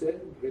loosen,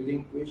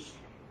 relinquish,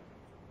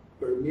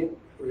 permit,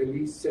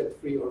 release, set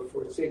free, or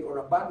forsake, or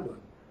abandon.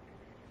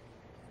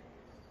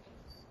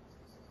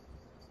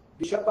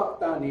 The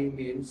Shabbatani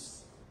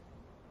means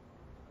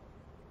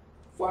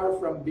far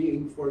from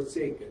being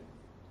forsaken.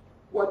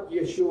 What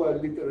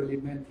Yeshua literally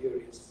meant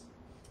here is,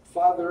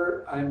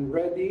 Father, I'm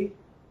ready.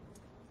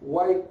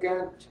 Why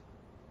can't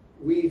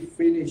we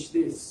finish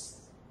this?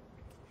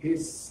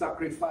 His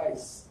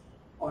sacrifice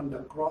on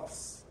the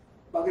cross.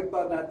 Bakit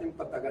ba natin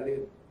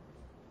patagalin?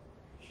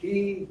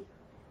 He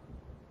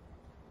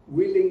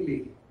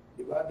willingly,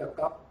 di ba, the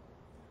cup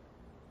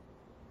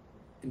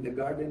in the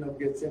Garden of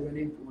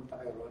Gethsemane, pumunta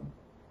kayo ron.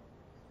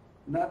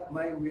 Not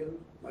my will,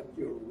 but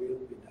your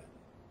will be done.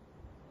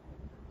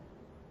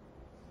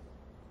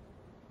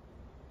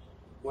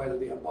 While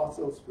the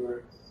apostles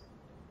were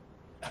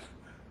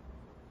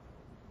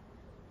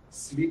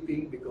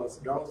sleeping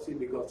drowsy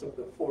because of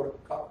the 4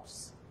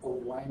 cups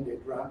of wine they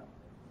drank,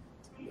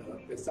 the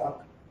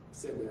Pesach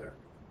said there,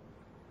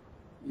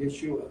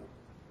 Yeshua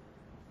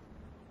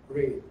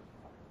prayed,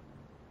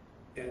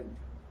 and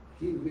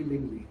he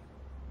willingly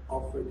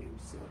offered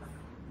himself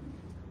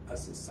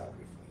as a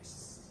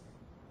sacrifice.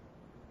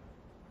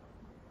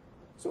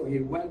 So he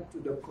went to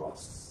the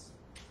cross,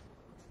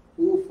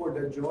 who for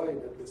the joy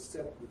that was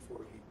set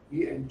before him,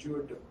 he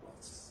endured the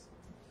cross.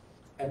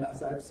 And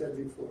as I've said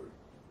before,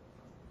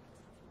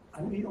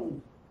 ano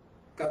yung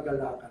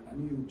kagalakan,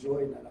 ano yung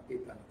joy na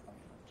nakita ng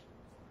Panginoon?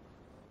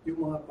 Yung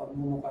mga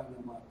pagmumukha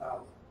ng mga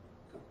tao,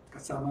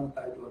 kasama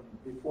tayo doon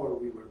before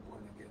we were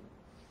born again,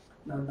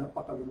 na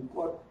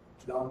napakalungkot,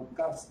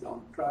 downcast,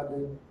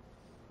 downtrodden,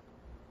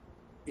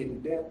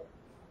 in debt,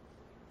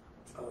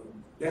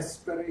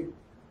 desperate,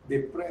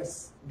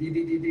 depressed,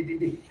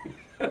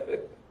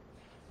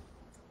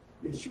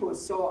 Yeshua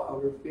saw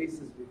our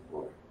faces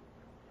before.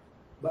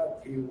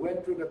 But he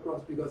went through the cross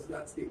because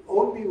that's the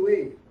only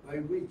way by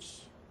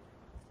which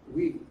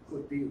we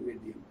could be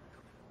redeemed.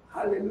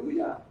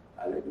 Hallelujah.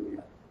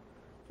 Hallelujah.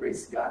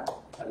 Praise God.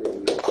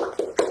 Hallelujah.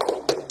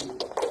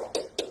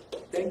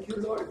 Thank you,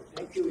 Lord.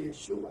 Thank you,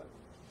 Yeshua.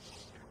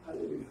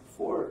 Hallelujah.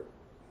 For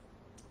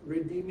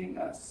redeeming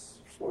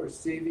us, for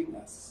saving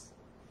us,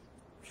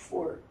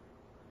 for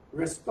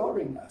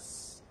restoring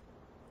us.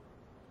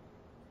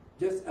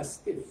 Just as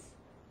if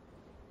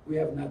we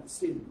have not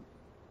sinned,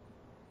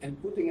 and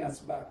putting us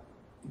back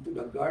into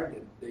the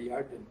garden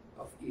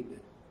of Eden.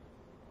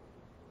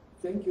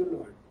 Thank you,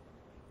 Lord.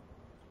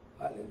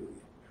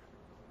 Hallelujah.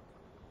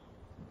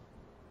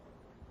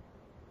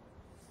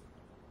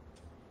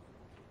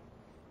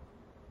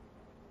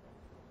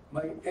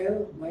 My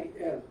El,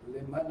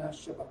 Lemana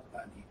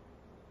Shabbatani.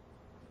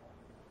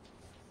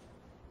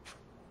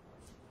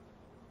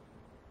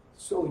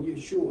 So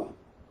Yeshua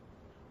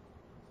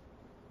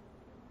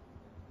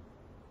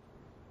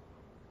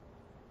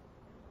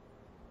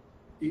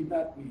did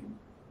not mean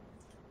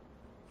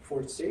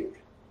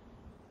forsake,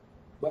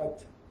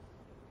 but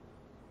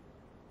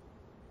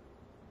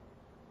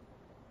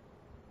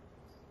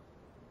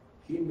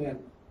he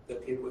meant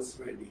that he was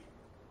ready.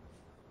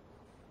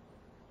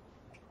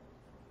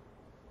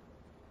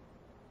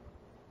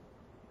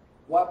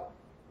 What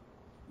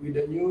with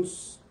the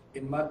news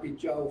in Matthew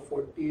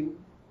 14,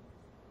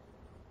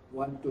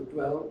 1 to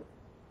 12,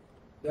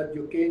 that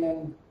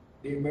Yochanan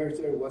the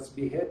Immerser was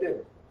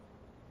beheaded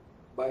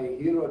by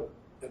Herod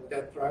the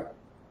Tetrarch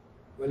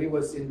while he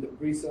was in the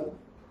prison,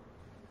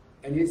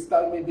 and his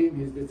Talmidim,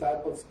 his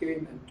disciples,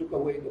 came and took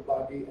away the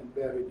body and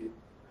buried it.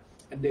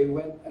 And they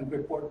went and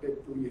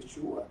reported to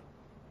Yeshua.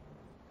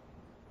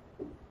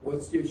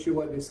 Was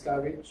Yeshua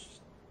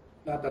discouraged?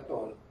 Not at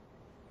all.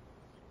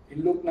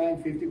 In Luke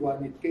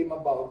 9:51, it came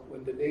about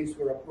when the days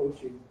were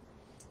approaching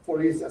for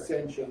his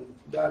ascension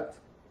that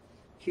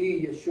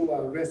he,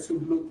 Yeshua,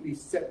 resolutely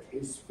set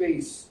his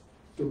face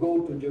to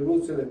go to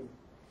Jerusalem,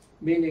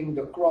 meaning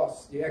the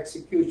cross, the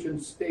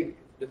execution stake,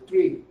 the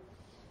tree.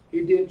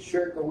 He didn't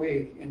shirk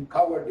away in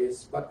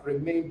cowardice, but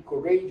remained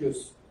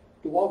courageous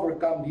to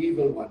overcome the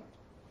evil one.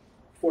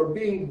 For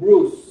being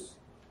bruised,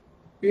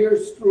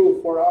 pierced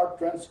through for our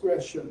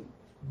transgression,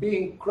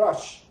 being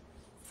crushed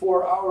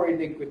for our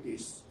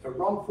iniquities, the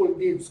wrongful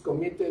deeds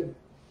committed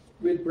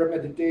with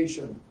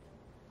premeditation.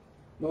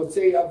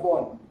 Nosei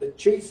Avon, the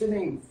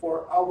chastening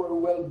for our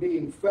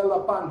well-being fell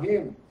upon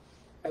him,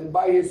 and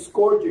by his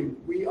scourging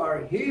we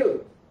are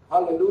healed.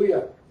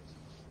 Hallelujah.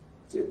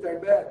 Sit there,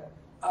 bed.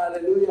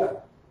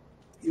 Hallelujah.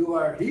 You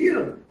are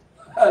healed.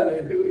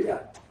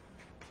 Hallelujah.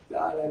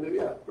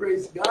 Hallelujah.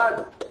 Praise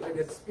God by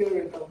the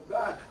Spirit of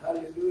God.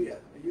 Hallelujah.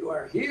 You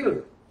are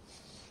healed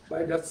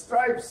by the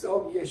stripes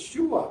of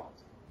Yeshua.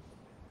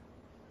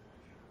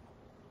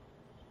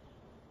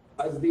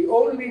 As the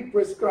only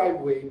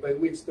prescribed way by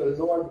which the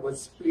Lord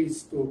was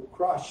pleased to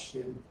crush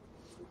him,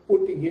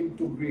 putting him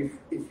to grief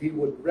if he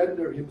would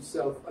render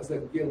himself as a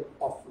guilt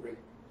offering.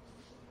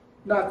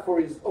 not for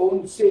his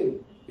own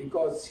sin,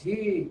 because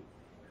he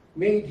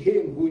made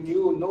him who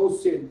knew no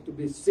sin to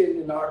be sin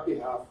in our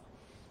behalf,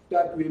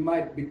 that we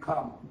might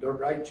become the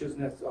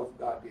righteousness of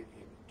God in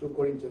him. 2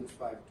 Corinthians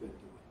 5:21.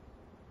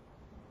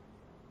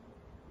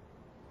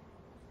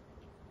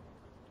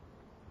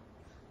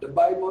 The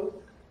Bible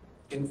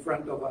in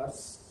front of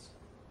us,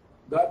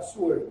 God's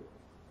Word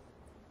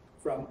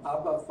from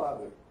Abba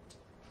Father,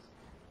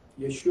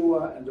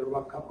 Yeshua and the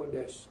Ruach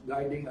HaKodesh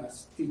guiding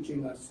us,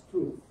 teaching us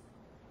truth,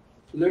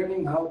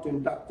 learning how to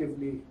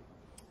inductively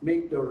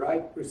make the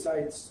right,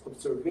 precise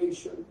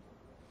observation,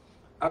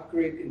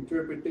 accurate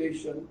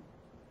interpretation,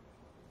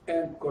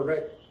 and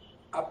correct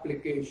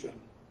application,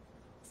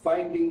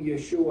 finding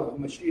Yeshua,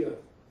 Mashiach,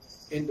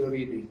 in the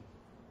reading.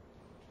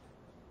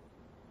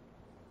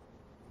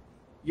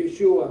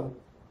 Yeshua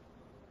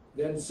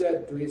then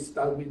said to his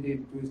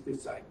Talmidim, to his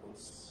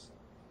disciples,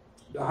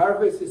 "The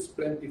harvest is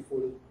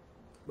plentiful,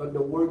 but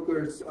the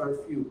workers are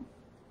few.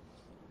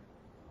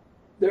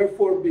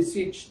 Therefore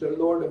beseech the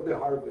Lord of the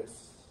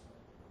harvest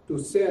to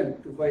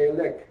send to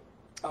Vayelek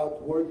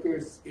out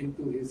workers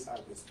into his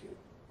harvest field."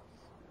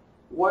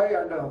 Why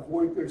are the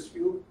workers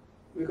few?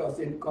 Because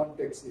in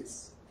context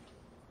is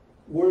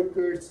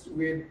workers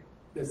with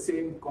the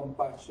same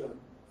compassion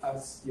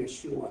as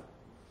Yeshua,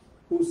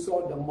 who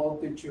saw the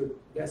multitude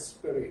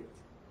desperate,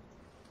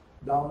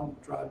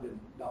 downtrodden,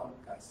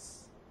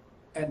 downcast.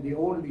 And the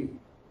only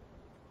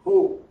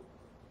hope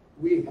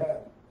we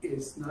have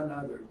is none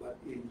other but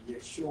in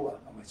Yeshua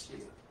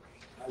HaMashiach.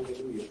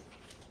 Hallelujah.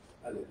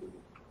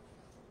 Hallelujah.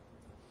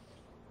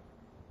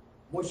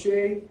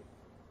 Moshe,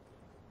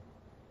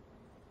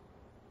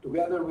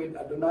 together with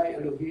Adonai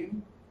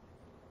Elohim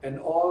and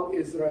all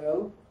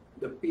Israel,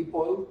 the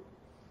people,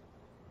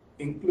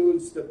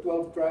 includes the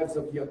 12 tribes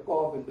of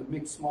Yaakov and the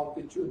mixed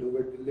multitude who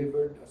were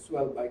delivered as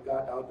well by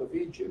God out of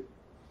Egypt,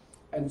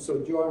 and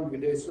sojourned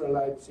with the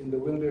Israelites in the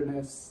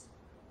wilderness,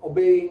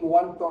 obeying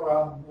one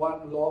Torah,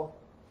 one law,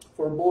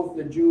 for both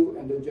the Jew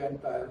and the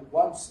Gentile,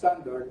 one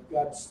standard,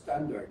 God's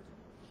standard.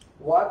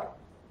 What?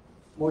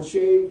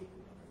 Moshe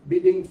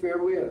bidding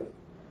farewell,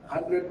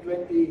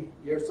 120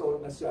 years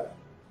old na siya.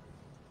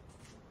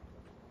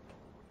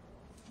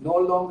 No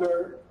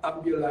longer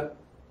ambulant,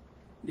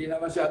 hindi na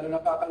masyado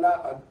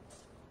nakakalakad,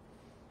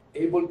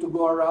 able to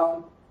go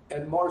around,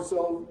 and more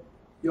so,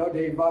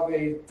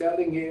 Yod-Heh-Vav-Heh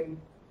telling him,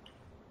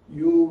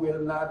 you will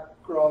not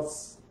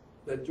cross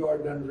the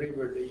Jordan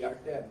River, the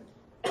Yarden.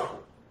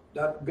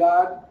 That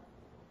God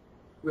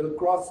will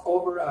cross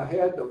over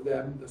ahead of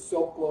them, the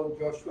so-called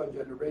Joshua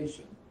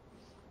generation.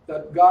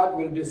 That God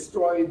will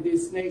destroy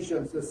these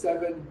nations, the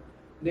 7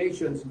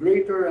 nations,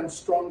 greater and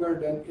stronger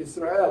than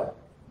Israel.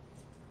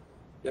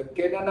 The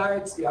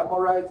Canaanites, the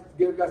Amorites,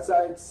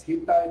 Girgashites,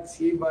 Hittites,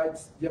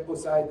 Hivites,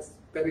 Jebusites,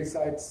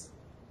 Perizzites,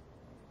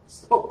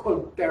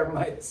 so-called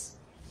termites.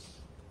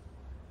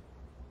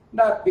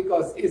 Not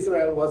because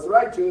Israel was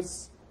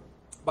righteous,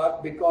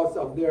 but because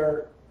of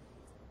their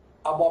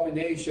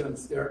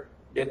abominations, their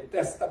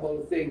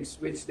detestable things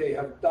which they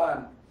have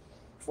done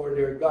for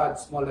their God,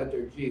 small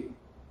letter G.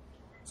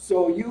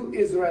 So you,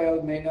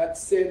 Israel, may not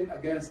sin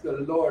against the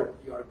Lord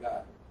your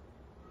God.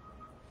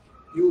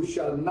 You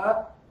shall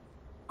not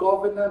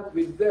covenant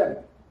with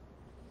them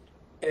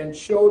and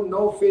show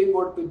no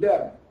favor to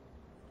them.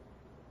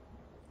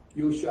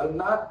 You shall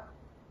not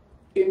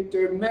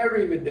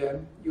intermarry with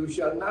them. You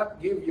shall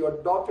not give your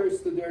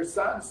daughters to their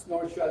sons,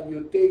 nor shall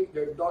you take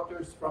their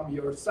daughters from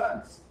your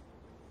sons.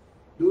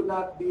 Do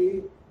not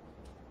be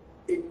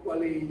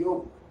equally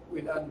yoked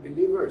with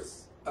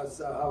unbelievers, as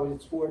how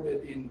it's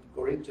worded in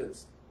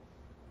Corinthians.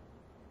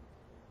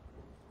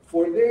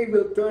 For they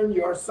will turn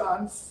your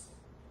sons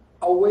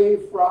away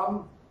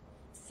from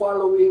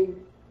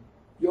following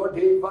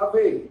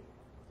Yod-Heh-Vav-Heh,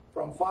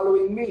 from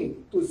following me,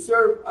 to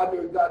serve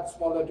other gods,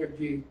 small letter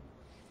G.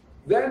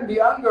 Then the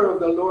anger of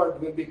the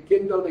Lord will be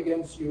kindled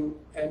against you,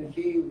 and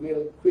he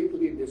will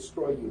quickly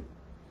destroy you.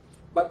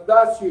 But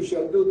thus you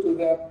shall do to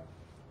them.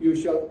 You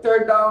shall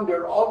tear down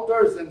their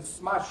altars and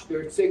smash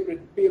their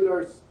sacred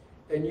pillars,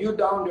 and hew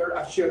down their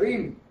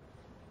asherim,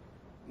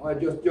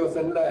 mga Diyos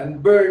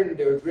and burn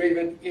their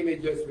graven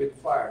images with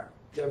fire.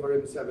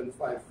 Devarim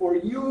 7:5. For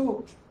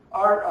you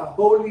are a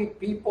holy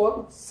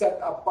people, set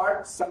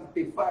apart,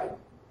 sanctified,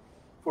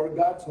 for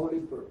God's holy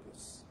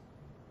purpose.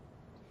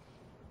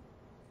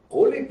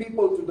 Holy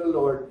people to the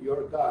Lord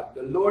your God.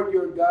 The Lord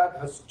your God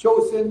has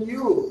chosen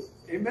you,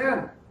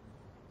 amen,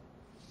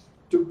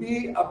 to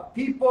be a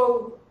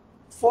people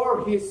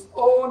for his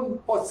own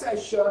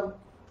possession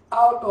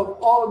out of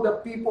all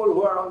the people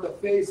who are on the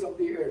face of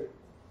the earth.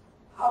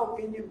 How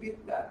can you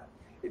beat that?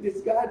 It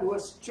is God who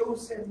has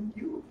chosen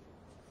you.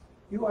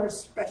 You are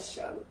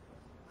special.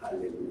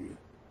 Hallelujah.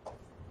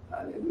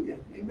 Hallelujah.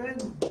 Amen.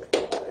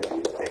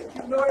 Hallelujah. Thank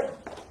you, Lord.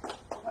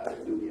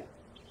 Hallelujah.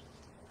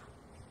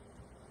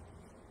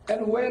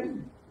 And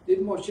when did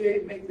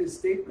Moshe make this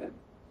statement?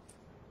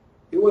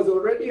 He was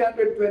already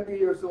 120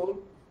 years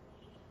old,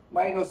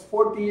 minus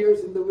 40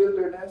 years in the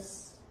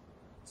wilderness,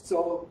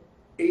 so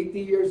 80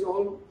 years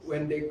old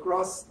when they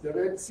crossed the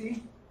Red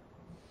Sea.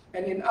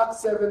 And in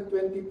Acts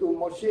 7:22,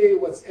 Moshe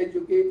was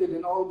educated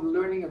in all the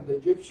learning of the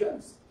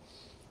Egyptians.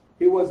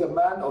 He was a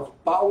man of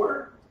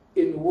power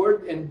in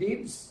word and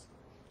deeds.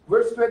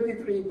 Verse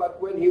 23,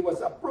 but when he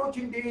was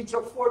approaching the age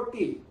of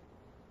 40,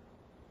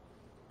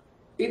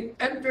 it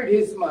entered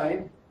his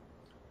mind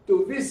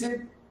to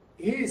visit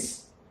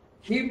his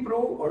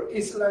Hebrew or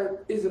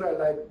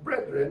Israelite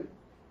brethren,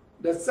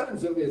 the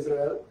sons of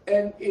Israel.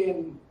 And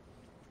in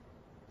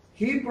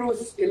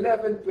Hebrews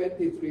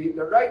 11:23,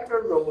 the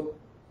writer wrote,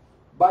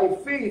 by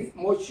faith,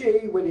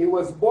 Moshe, when he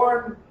was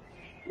born,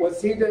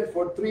 was hidden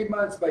for 3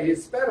 months by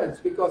his parents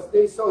because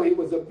they saw he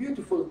was a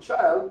beautiful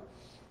child,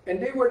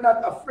 and they were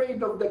not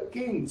afraid of the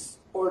kings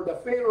or the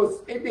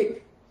Pharaoh's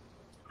edict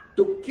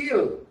to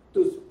kill,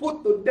 to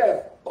put to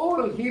death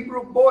all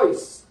Hebrew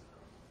boys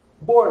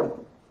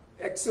born.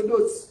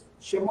 Exodus,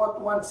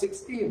 Shemot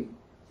 1:16.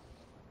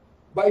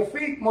 By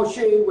faith,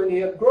 Moshe, when he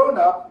had grown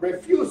up,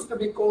 refused to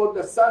be called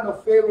the son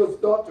of Pharaoh's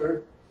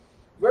daughter.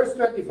 Verse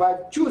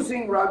 25,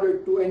 choosing rather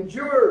to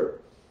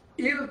endure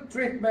ill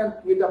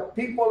treatment with the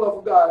people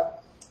of God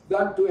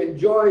than to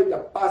enjoy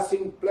the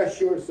passing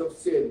pleasures of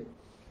sin.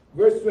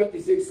 Verse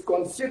 26,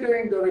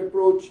 considering the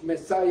reproach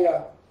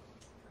Messiah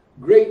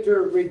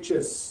greater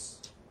riches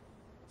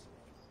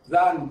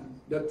than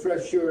the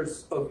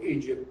treasures of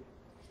Egypt,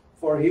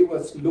 for he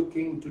was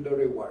looking to the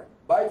reward.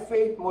 By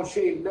faith,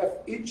 Moshe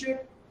left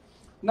Egypt,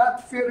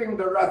 not fearing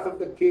the wrath of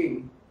the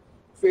king,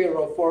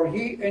 Pharaoh, for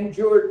he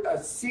endured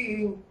as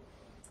seeing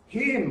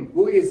him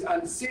who is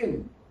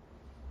unseen.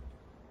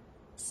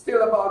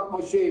 Still about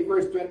Moshe,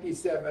 verse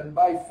 27,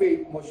 by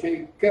faith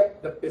Moshe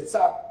kept the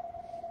Pesach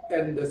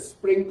and the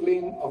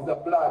sprinkling of the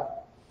blood,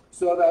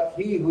 so that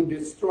he who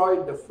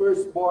destroyed the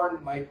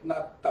firstborn might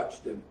not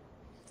touch them.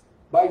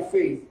 By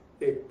faith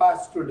they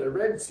passed through the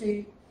Red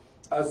Sea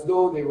as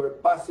though they were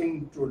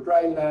passing through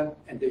dry land,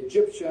 and the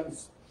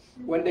Egyptians,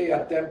 when they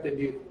attempted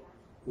it,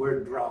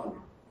 were drowned.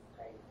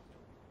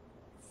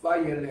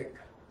 Vayelek,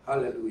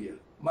 hallelujah.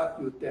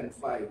 Matthew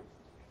 10:5.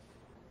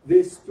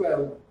 These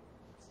 12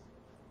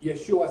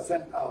 Yeshua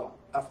sent out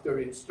after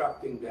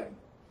instructing them,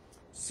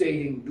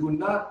 saying, do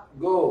not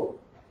go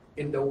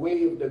in the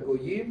way of the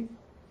Goyim,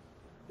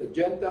 the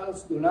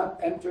Gentiles, do not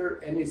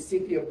enter any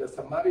city of the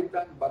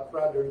Samaritan, but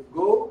rather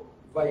go,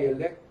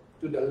 Vayelek,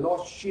 to the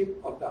lost sheep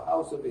of the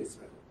house of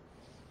Israel.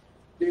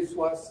 This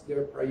was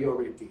their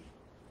priority.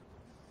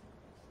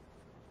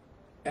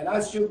 And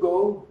as you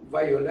go,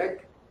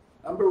 Vayelek,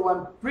 number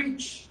 1,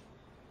 preach,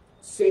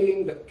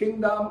 saying the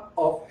kingdom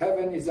of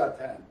heaven is at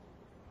hand.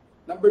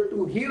 Number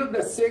 2, heal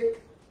the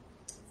sick.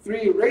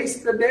 3,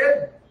 raise the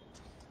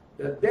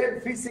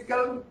dead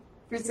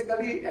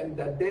physically and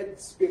the dead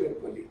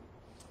spiritually.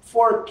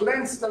 4,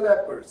 cleanse the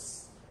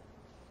lepers,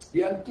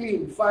 the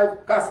unclean.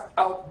 5, cast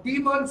out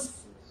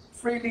demons.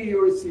 Freely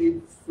you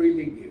receive,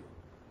 freely give.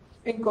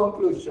 In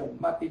conclusion,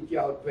 Matthew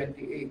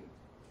 28,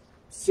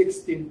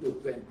 16 to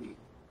 20.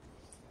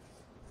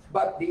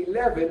 But the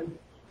 11,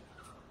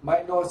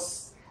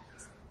 minus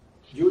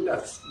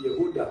Judas,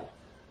 Yehuda,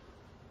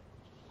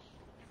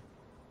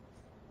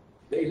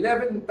 the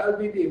 11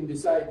 Talmidim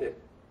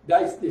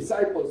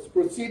disciples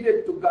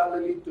proceeded to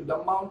Galilee, to the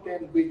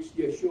mountain which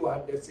Yeshua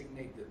had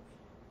designated.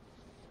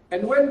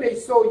 And when they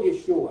saw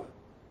Yeshua,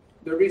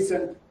 the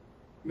risen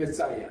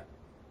Messiah,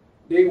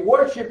 they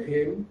worshiped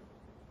him,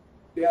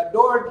 they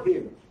adored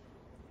him.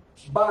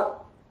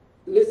 But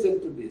listen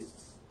to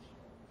this.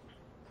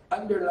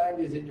 Underline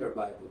this in your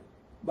Bible.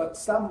 But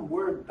some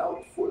were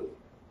doubtful.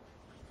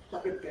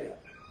 Bakit kaya?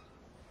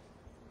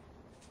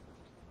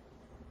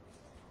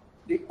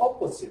 The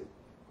opposite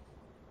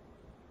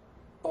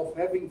of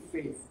having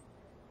faith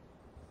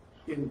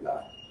in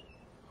God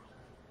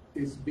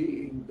is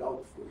being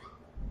doubtful.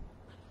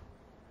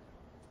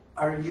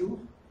 Are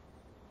you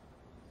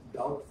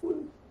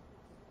doubtful?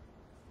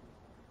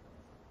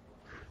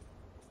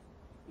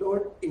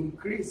 Lord,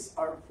 increase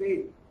our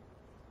faith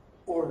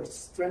or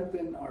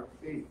strengthen our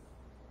faith.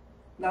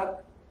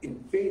 Not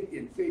in faith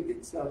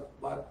itself,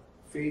 but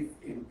faith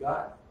in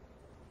God.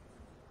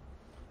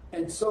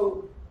 And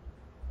so,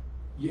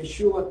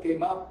 Yeshua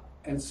came up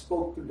and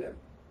spoke to them.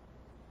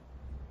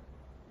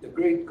 The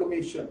Great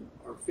Commission,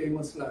 or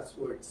famous last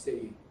word,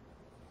 saying,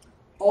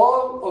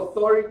 all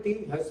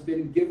authority has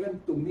been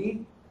given to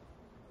me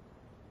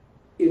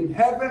in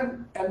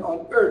heaven and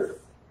on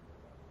earth.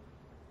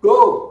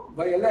 Go,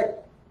 Vayelek.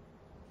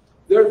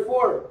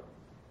 Therefore,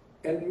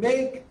 and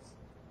make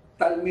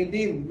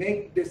Talmidim,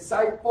 make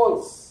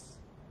disciples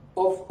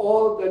of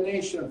all the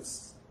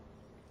nations.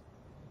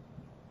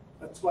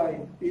 That's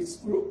why this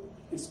group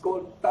is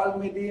called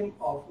Talmidim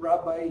of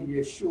Rabbi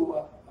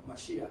Yeshua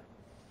HaMashiach.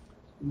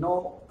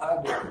 No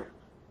other,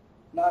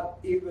 not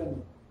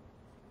even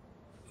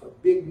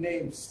big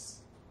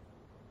names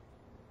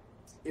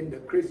in the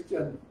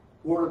Christian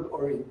world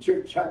or in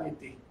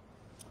churchianity,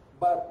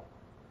 but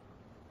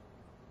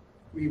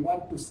we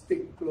want to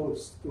stick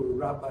close to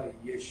Rabbi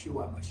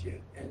Yeshua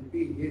HaMashiach and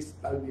be his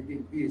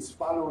Talmidim, be his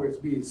followers,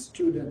 be his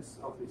students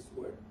of his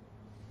word,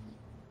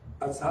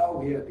 as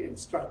how he had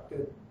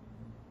instructed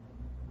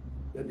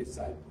the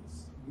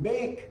disciples.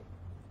 Make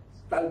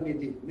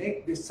Talmidim,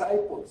 make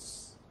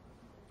disciples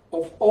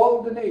of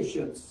all the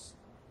nations,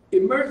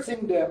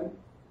 immersing them,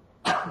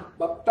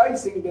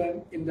 baptizing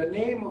them in the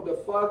name of the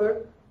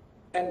Father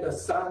and the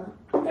Son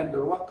and the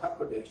Ruach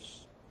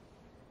HaKodesh.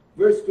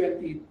 Verse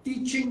 20,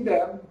 teaching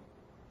them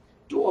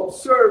to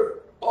observe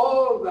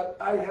all that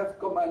I have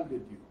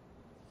commanded you.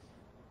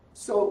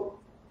 So,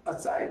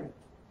 aside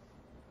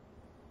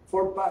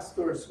for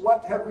pastors,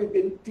 what have we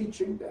been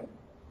teaching them?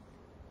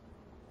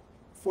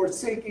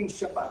 Forsaking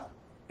Shabbat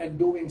and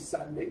doing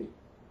Sunday.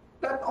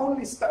 That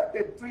only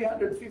started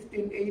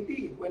 315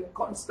 AD when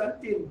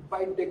Constantine,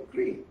 by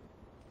decree,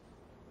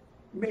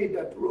 made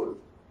that rule.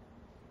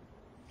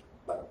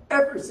 But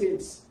ever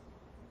since,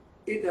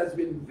 it has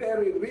been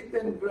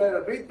written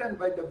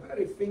by the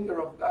very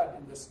finger of God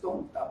in the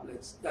stone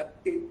tablets that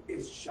it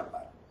is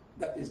Shabbat.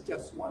 That is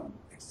just one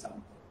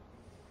example.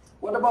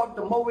 What about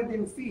the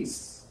Moedim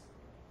feast?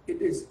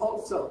 It is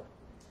also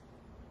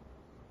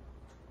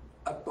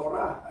a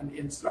Torah, an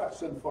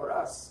instruction for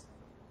us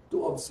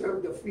to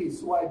observe the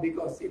feast. Why?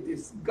 Because it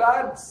is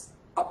God's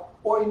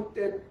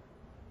appointed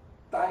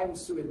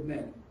times with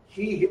men.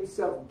 He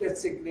himself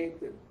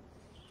designated,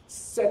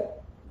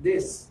 set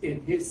this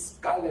in his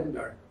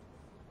calendar.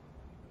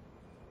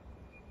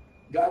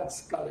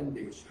 God's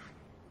calendation.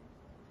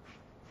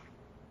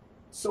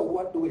 So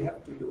what do we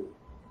have to do?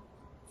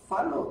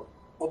 Follow,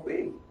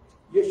 obey.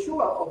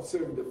 Yeshua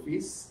observed the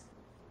feast.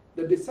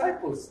 The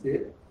disciples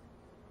did.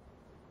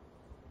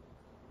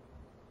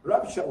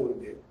 Rab Shaul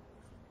did.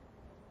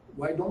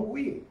 Why don't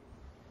we?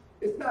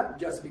 It's not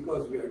just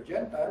because we are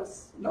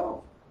Gentiles.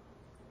 No.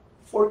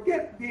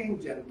 Forget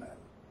being Gentile.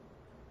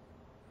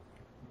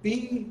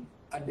 Be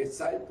a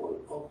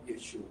disciple of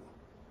Yeshua.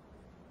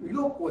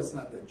 Luke was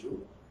not a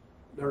Jew,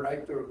 the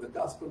writer of the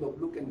Gospel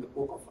of Luke and the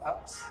book of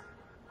Acts,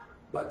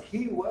 but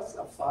he was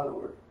a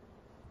follower.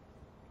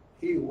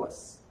 He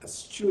was a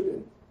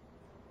student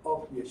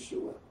of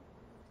Yeshua,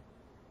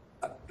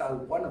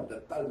 one of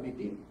the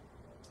Talmidim.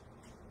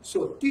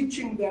 So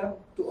teaching them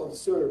to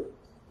observe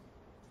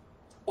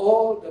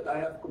all that I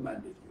have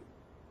commanded you.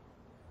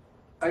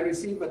 I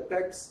received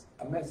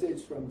a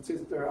message from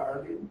Sister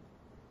Arlene.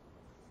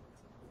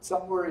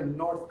 Somewhere in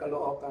North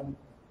Caloocan,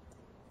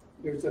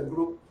 there's a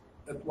group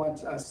that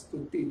wants us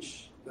to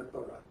teach the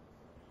Torah.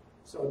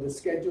 So the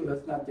schedule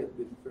has not yet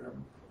been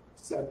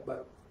set,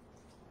 but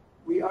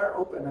we are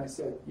open. I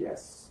said,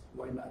 yes,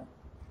 why not?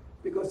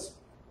 Because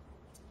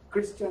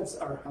Christians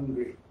are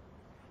hungry.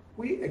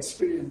 We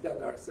experience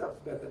that ourselves,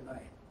 Beth and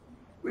I.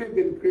 We've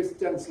been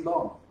Christians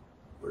long.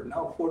 We're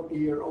now 40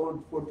 years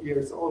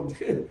old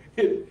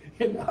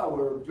in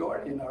our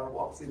journey, in our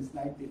walk since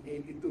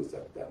 1982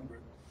 September.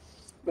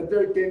 But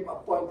there came a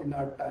point in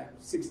our time,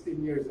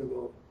 16 years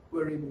ago,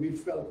 wherein we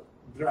felt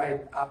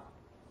dried up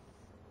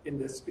in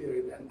the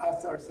spirit and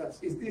asked ourselves,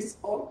 is this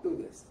all to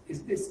this?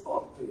 Is this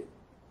all to it?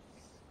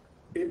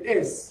 It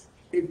is,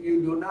 if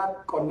you do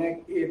not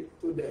connect it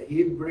to the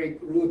Hebraic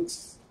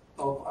roots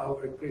of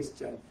our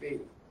Christian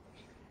faith.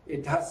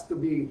 It has to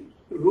be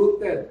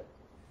rooted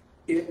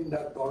in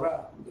the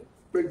Torah,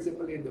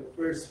 principally in the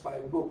first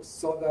 5 books,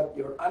 so that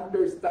your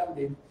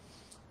understanding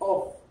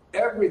of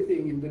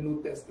everything in the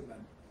New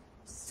Testament,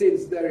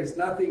 since there is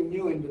nothing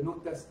new in the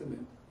New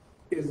Testament,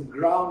 is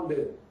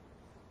grounded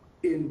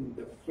in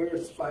the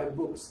first 5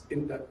 books,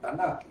 in the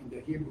Tanakh, in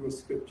the Hebrew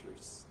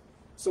Scriptures.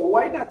 So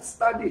why not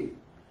study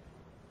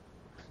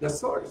the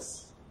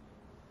source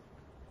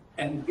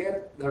and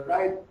get the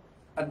right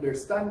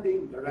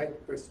understanding, the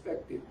right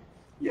perspective?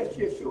 Yes,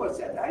 Yeshua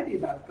said, I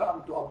did not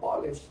come to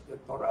abolish the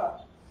Torah,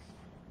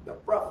 the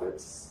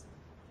prophets,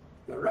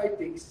 the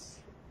writings,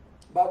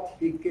 but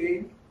he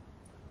came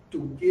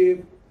to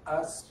give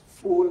us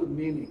full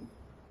meaning,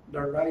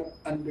 the right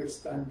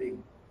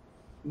understanding,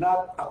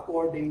 not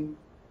according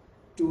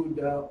to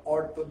the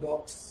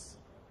Orthodox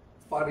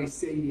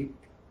Pharisaic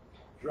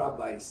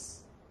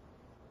rabbis,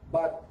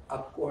 but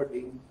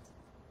according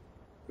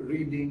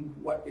reading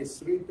what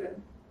is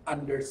written,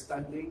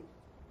 understanding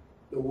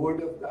the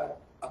Word of God,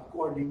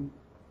 according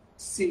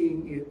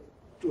seeing it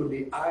through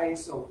the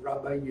eyes of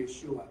Rabbi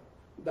Yeshua,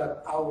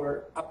 that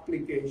our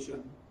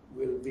application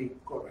will be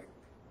correct.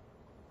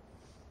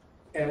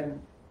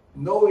 And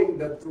knowing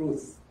the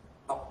truth,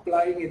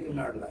 applying it in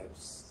our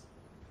lives,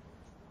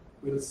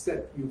 will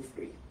set you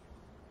free.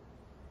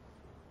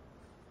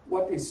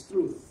 What is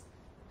truth?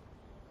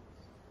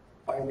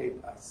 Pilate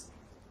asked.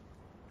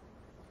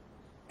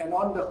 And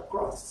on the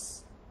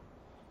cross,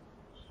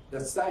 the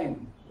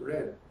sign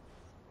read,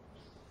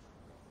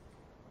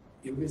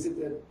 you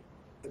visited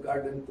the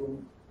garden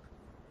tomb,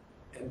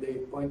 and they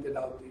pointed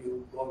out to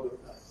you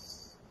Golgotha.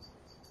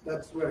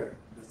 That's where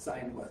the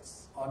sign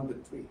was, on the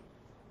tree.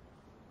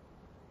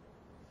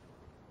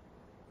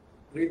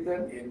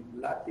 Written in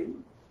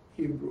Latin,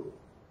 Hebrew,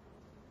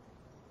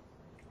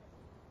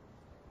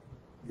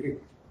 Greek.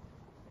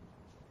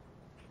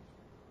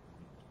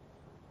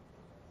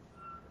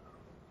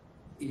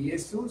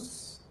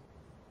 Iesus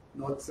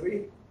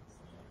Notri,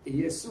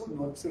 Iesu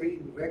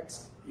Notri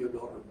Rex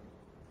Iodorum.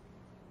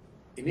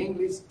 In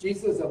English,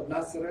 Jesus of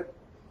Nazareth,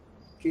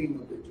 King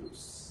of the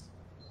Jews.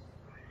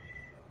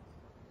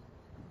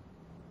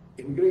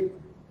 In Greek,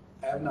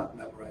 I have not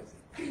memorized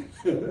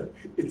it.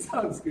 It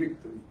sounds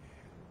Greek to me.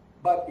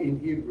 But in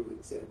Hebrew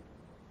it said,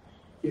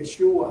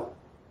 Yeshua,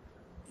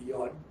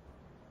 Yod,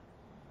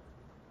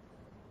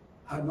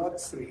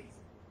 Hanotzri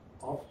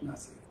of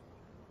Nazareth,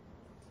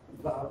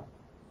 Vav,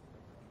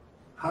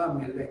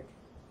 HaMelech,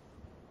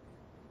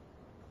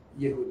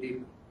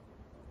 Yehudim,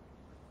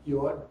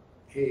 Yod,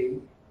 He,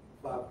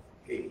 Vav,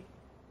 He.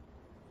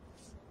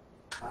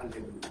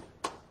 Hallelujah.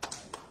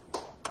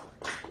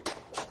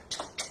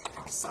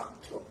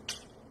 Exacto.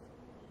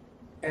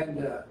 And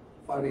the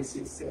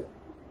Pharisees said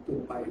to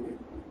Pilate,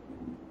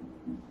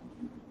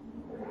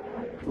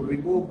 to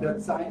remove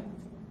that sign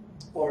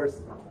or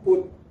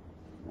put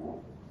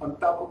on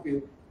top of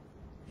it,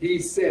 he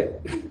said,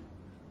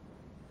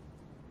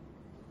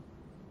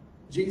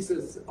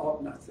 Jesus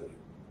of Nazareth,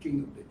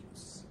 King of the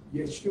Jews,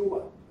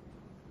 Yeshua,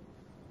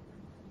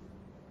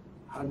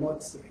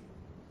 Hanotzri,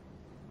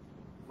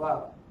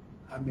 Vav,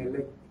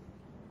 Hamelech,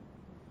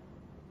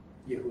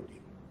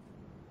 Yehudim.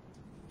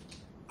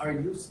 Are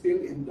you still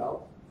in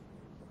doubt?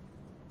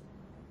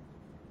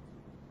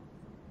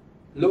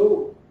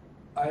 Lo,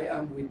 I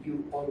am with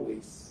you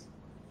always,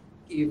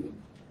 even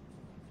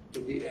to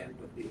the end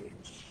of the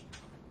age.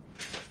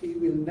 He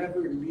will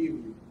never leave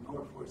you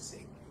nor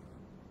forsake you.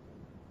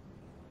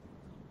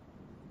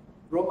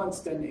 Romans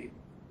 10:8.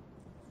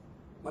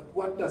 But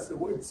what does the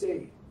word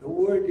say? The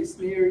word is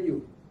near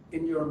you,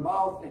 in your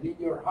mouth and in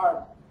your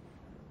heart.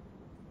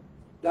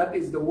 That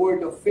is the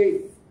word of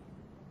faith,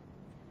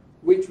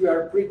 which we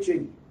are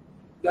preaching.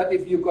 That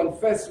if you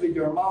confess with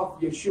your mouth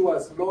Yeshua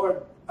as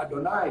Lord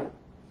Adonai,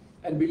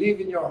 and believe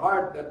in your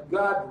heart that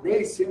God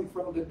raised him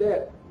from the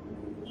dead,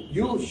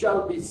 you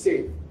shall be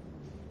saved.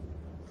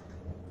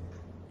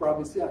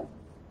 Promise yan.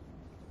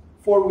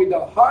 For with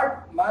the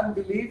heart man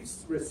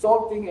believes,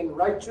 resulting in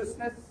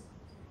righteousness,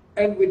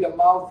 and with the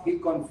mouth he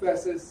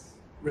confesses,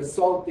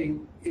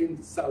 resulting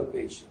in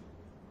salvation.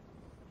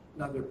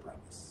 Another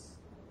promise.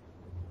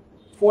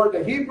 For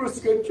the Hebrew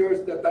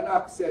scriptures, the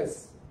Tanakh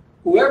says,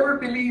 whoever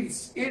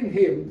believes in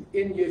him,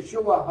 in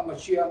Yeshua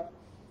HaMashiach,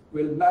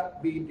 will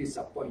not be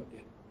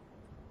disappointed.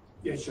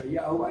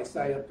 Yeshayahu,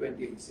 Isaiah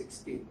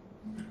 28:16.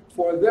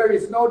 For there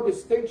is no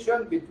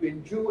distinction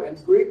between Jew and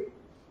Greek,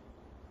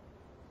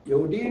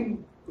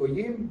 Yehudim,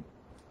 Goyim.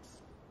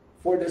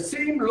 For the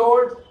same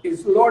Lord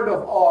is Lord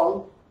of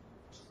all,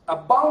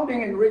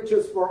 abounding in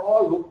riches for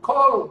all who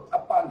call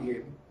upon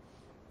him.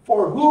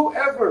 For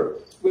whoever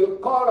will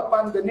call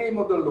upon the name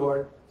of the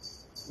Lord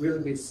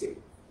will be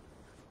saved.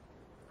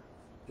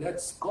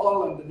 Let's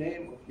call on the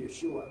name of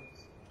Yeshua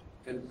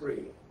and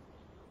pray.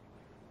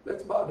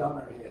 Let's bow down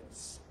our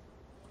heads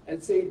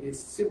and say this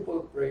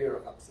simple prayer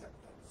of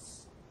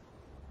acceptance.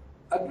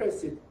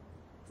 Address it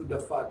to the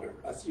Father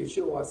as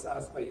Yeshua was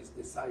asked by his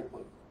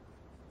disciple.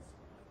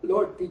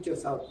 Lord, teach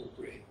us how to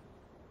pray.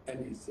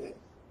 And he said,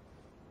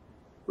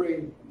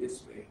 pray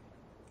this way.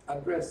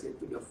 Address it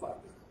to the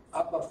Father.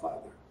 Abba,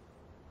 Father.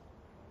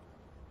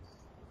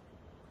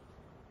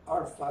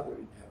 Our Father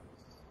in heaven.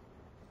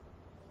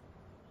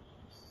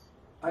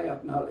 I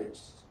acknowledge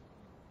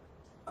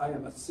I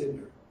am a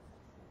sinner.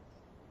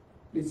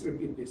 Please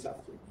repeat this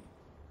after me.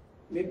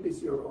 Make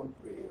this your own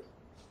prayer.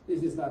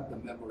 This is not the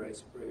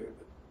memorized prayer,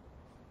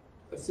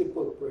 but a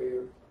simple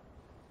prayer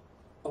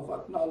of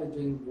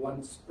acknowledging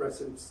one's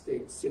present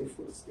state,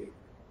 sinful state.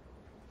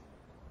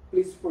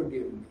 Please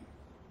forgive me.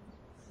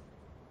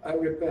 I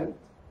repent,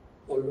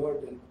 O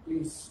Lord, and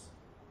please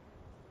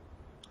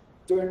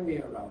turn me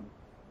around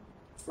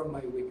from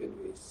my wicked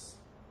ways.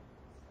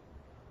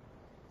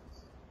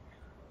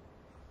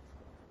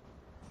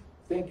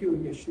 Thank you,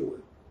 Yeshua.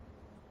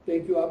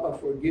 Thank you, Abba,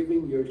 for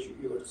giving your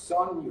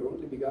Son, your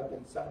only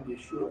begotten Son,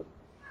 Yeshua,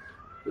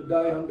 to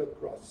die on the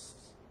cross.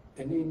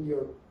 And in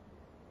your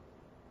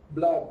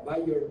blood, by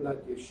your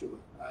blood, Yeshua,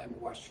 I am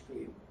washed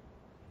clean.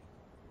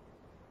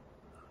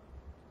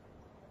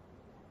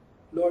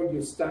 Lord,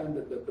 you stand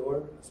at the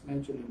door, as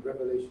mentioned in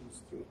Revelation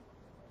 3,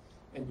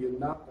 and you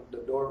knock at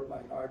the door of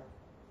my heart.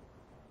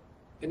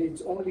 And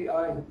it's only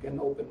I who can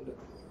open the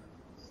door.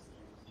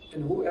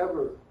 And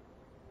whoever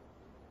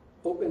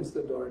opens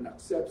the door and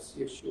accepts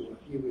Yeshua,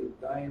 he will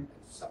dine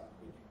and sup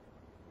with you.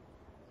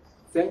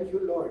 Thank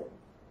you, Lord.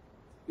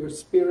 Your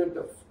spirit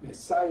of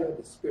Messiah,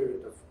 the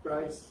spirit of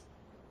Christ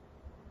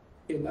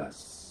in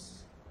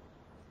us.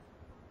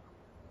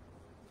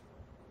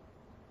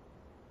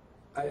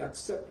 I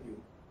accept you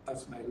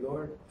as my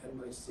Lord and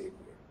my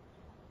Savior.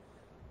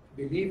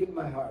 Believe in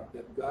my heart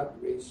that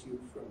God raised you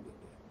from the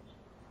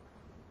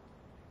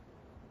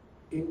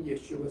dead. In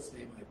Yeshua's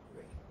name I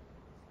pray.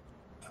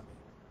 Amen.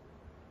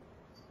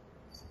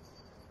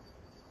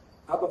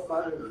 Abba,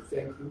 Father, we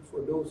thank you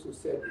for those who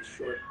said this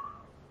short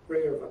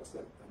prayer of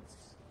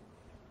acceptance.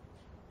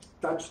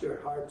 Touch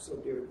their hearts, oh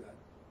dear God.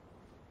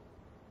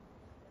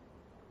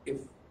 If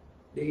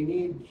they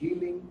need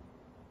healing,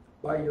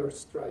 by your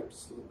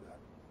stripes, oh God.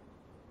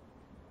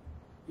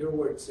 Your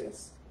word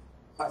says,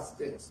 past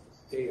tense,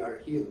 they are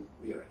healed,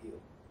 we are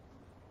healed.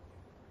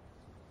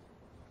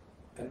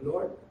 And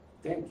Lord,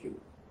 thank you.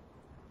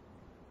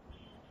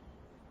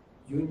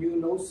 You knew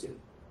no sin,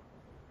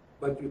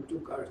 but you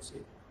took our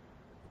sin,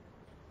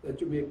 that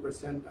you may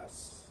present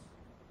us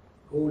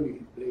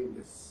holy,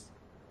 blameless,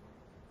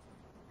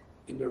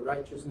 in the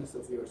righteousness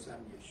of your Son,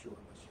 Yeshua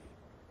Mashiach.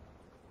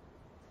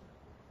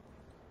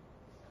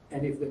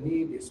 And if the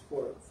need is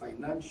for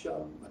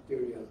financial,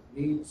 material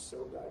needs,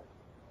 oh God,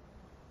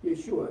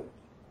 Yeshua,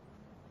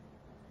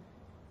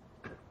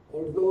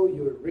 although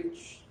you're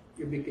rich,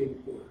 you became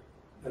poor,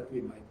 that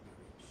we might be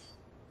rich.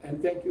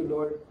 And thank you,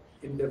 Lord,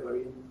 in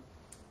Devarim,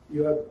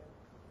 you have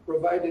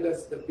provided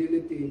us the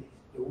ability,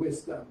 the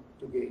wisdom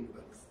to gain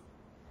wealth,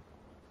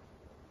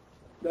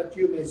 that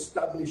you may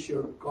establish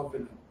your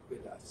covenant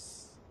with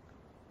us.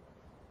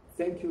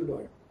 Thank you,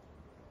 Lord.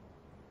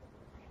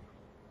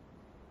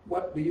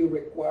 What do you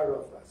require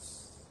of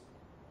us?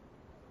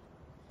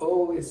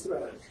 O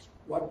Israel,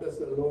 what does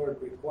the Lord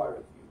require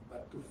of you?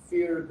 But to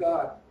fear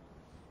God,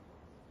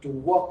 to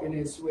walk in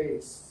his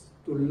ways,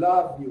 to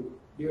love you,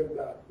 dear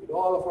God, with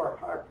all of our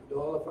heart, with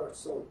all of our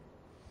soul,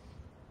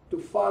 to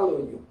follow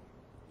you,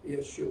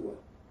 Yeshua,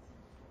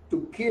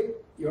 to keep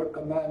your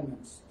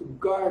commandments, to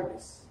guard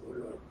us, O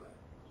Lord God,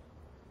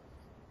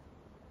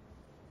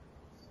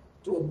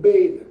 to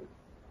obey them,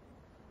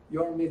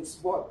 your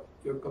mitzvot,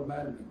 your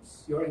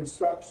commandments, your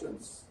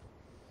instructions,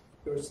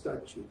 your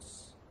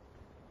statutes,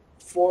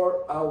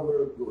 for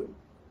our good.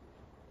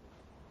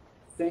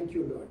 Thank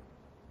you, Lord.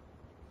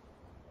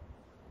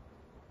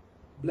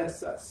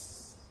 Bless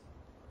us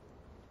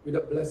with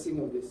the blessing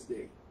of this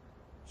day,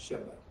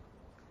 Shabbat.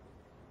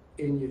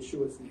 In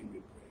Yeshua's name we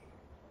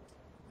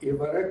pray.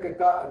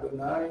 Yivarekeka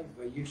Adonai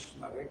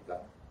vayishmareka,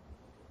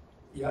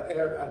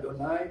 Ya'er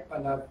Adonai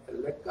panav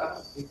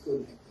eleka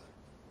vikuneka,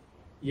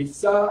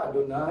 Yisa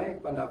Adonai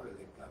panav eleka,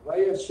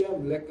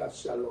 Vayashem leka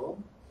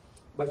shalom,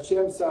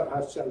 Bashem sar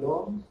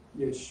ha-shalom,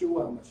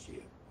 Yeshua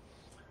Mashiach.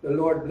 The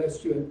Lord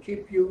bless you and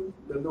keep you.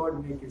 The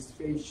Lord make his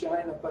face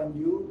shine upon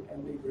you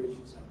and be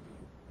gracious unto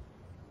you.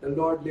 The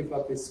Lord lift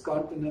up his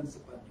countenance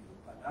upon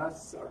you, upon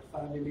us, our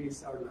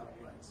families, our loved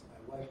ones.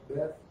 My wife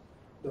Beth,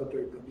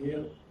 daughter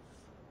Camille,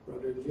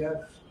 brother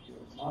Jeff,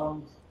 your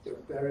mom, your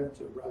parents,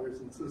 your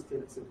brothers and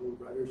sisters in Cebu,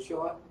 brother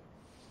Sean,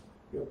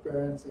 your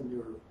parents and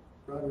your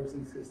brothers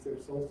and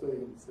sisters also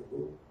in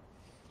Cebu,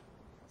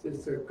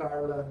 sister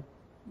Carla,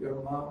 your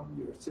mom,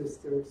 your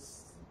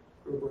sisters,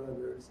 your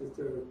brother,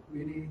 sister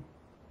Winnie,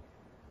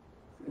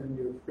 and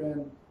your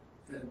friend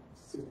and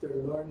sister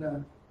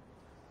Lorna.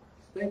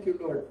 Thank you,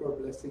 Lord, for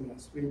blessing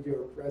us with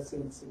your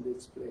presence in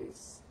this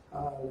place.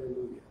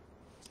 Hallelujah.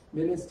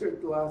 Minister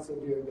to us, O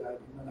dear God,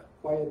 in the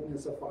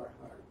quietness of our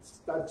hearts.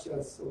 Touch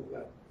us, O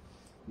God.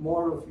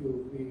 More of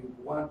you. We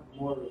want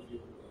more of you,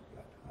 Lord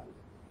God.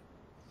 Hallelujah.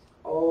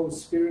 Oh,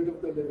 Spirit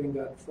of the living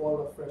God,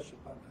 fall afresh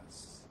upon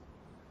us.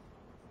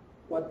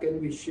 What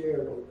can we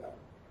share, O God?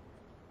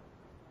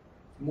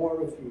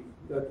 More of you,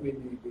 that we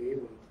may be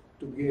able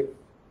to give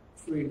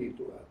freely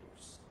to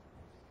others.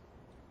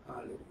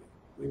 Hallelujah.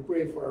 We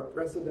pray for our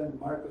President,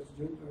 Marcos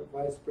Jr.,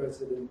 Vice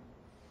President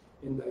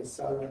Inday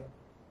Sara,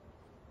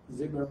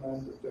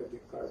 Zimmerman, Duterte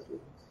Carto,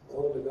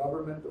 all the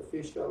government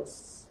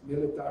officials,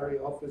 military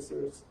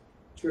officers,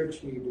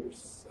 church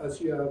leaders,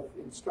 as you have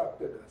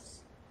instructed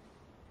us,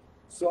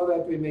 so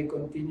that we may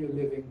continue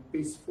living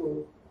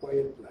peaceful,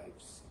 quiet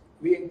lives.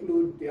 We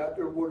include the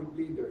other world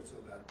leaders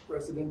of that,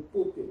 President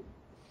Putin,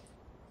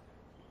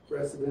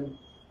 President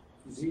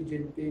Xi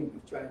Jinping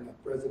of China,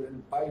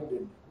 President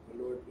Biden,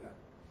 the Lord God,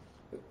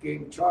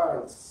 King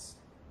Charles,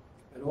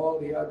 and all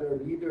the other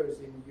leaders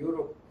in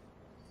Europe,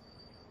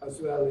 as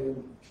well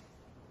in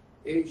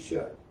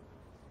Asia,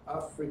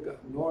 Africa,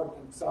 North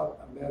and South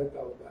America,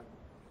 oh God.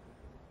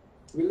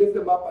 We lift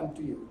them up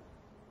unto you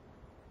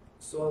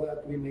so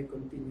that we may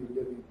continue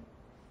living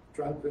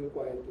tranquil,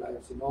 quiet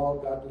lives in all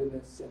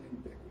godliness and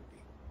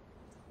integrity,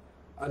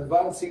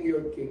 advancing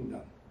your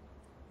kingdom,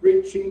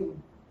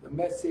 preaching the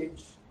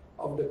message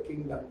of the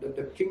kingdom, that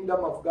the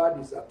kingdom of God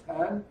is at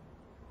hand,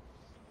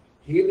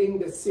 healing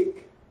the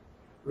sick,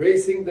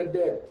 raising the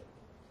dead,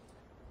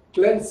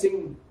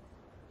 cleansing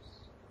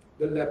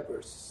the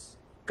lepers,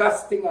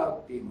 casting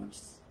out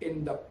demons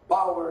in the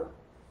power,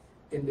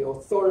 in the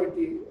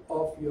authority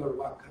of your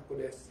Ruach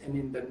HaKodesh, and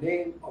in the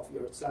name of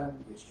your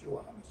Son,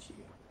 Yeshua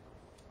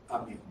HaMashiach.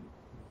 Amen.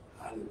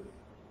 Hallelujah.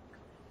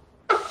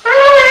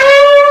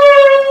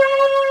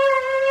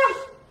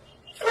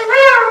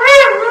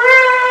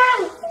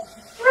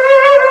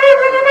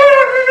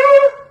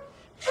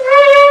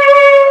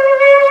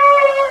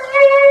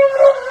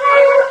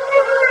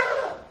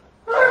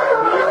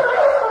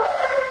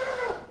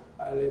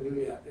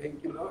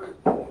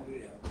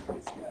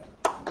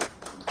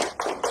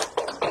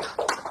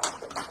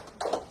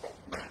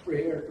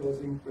 Prayer,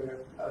 closing prayer.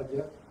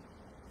 Jeff,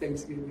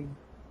 Thanksgiving.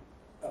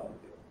 Oh,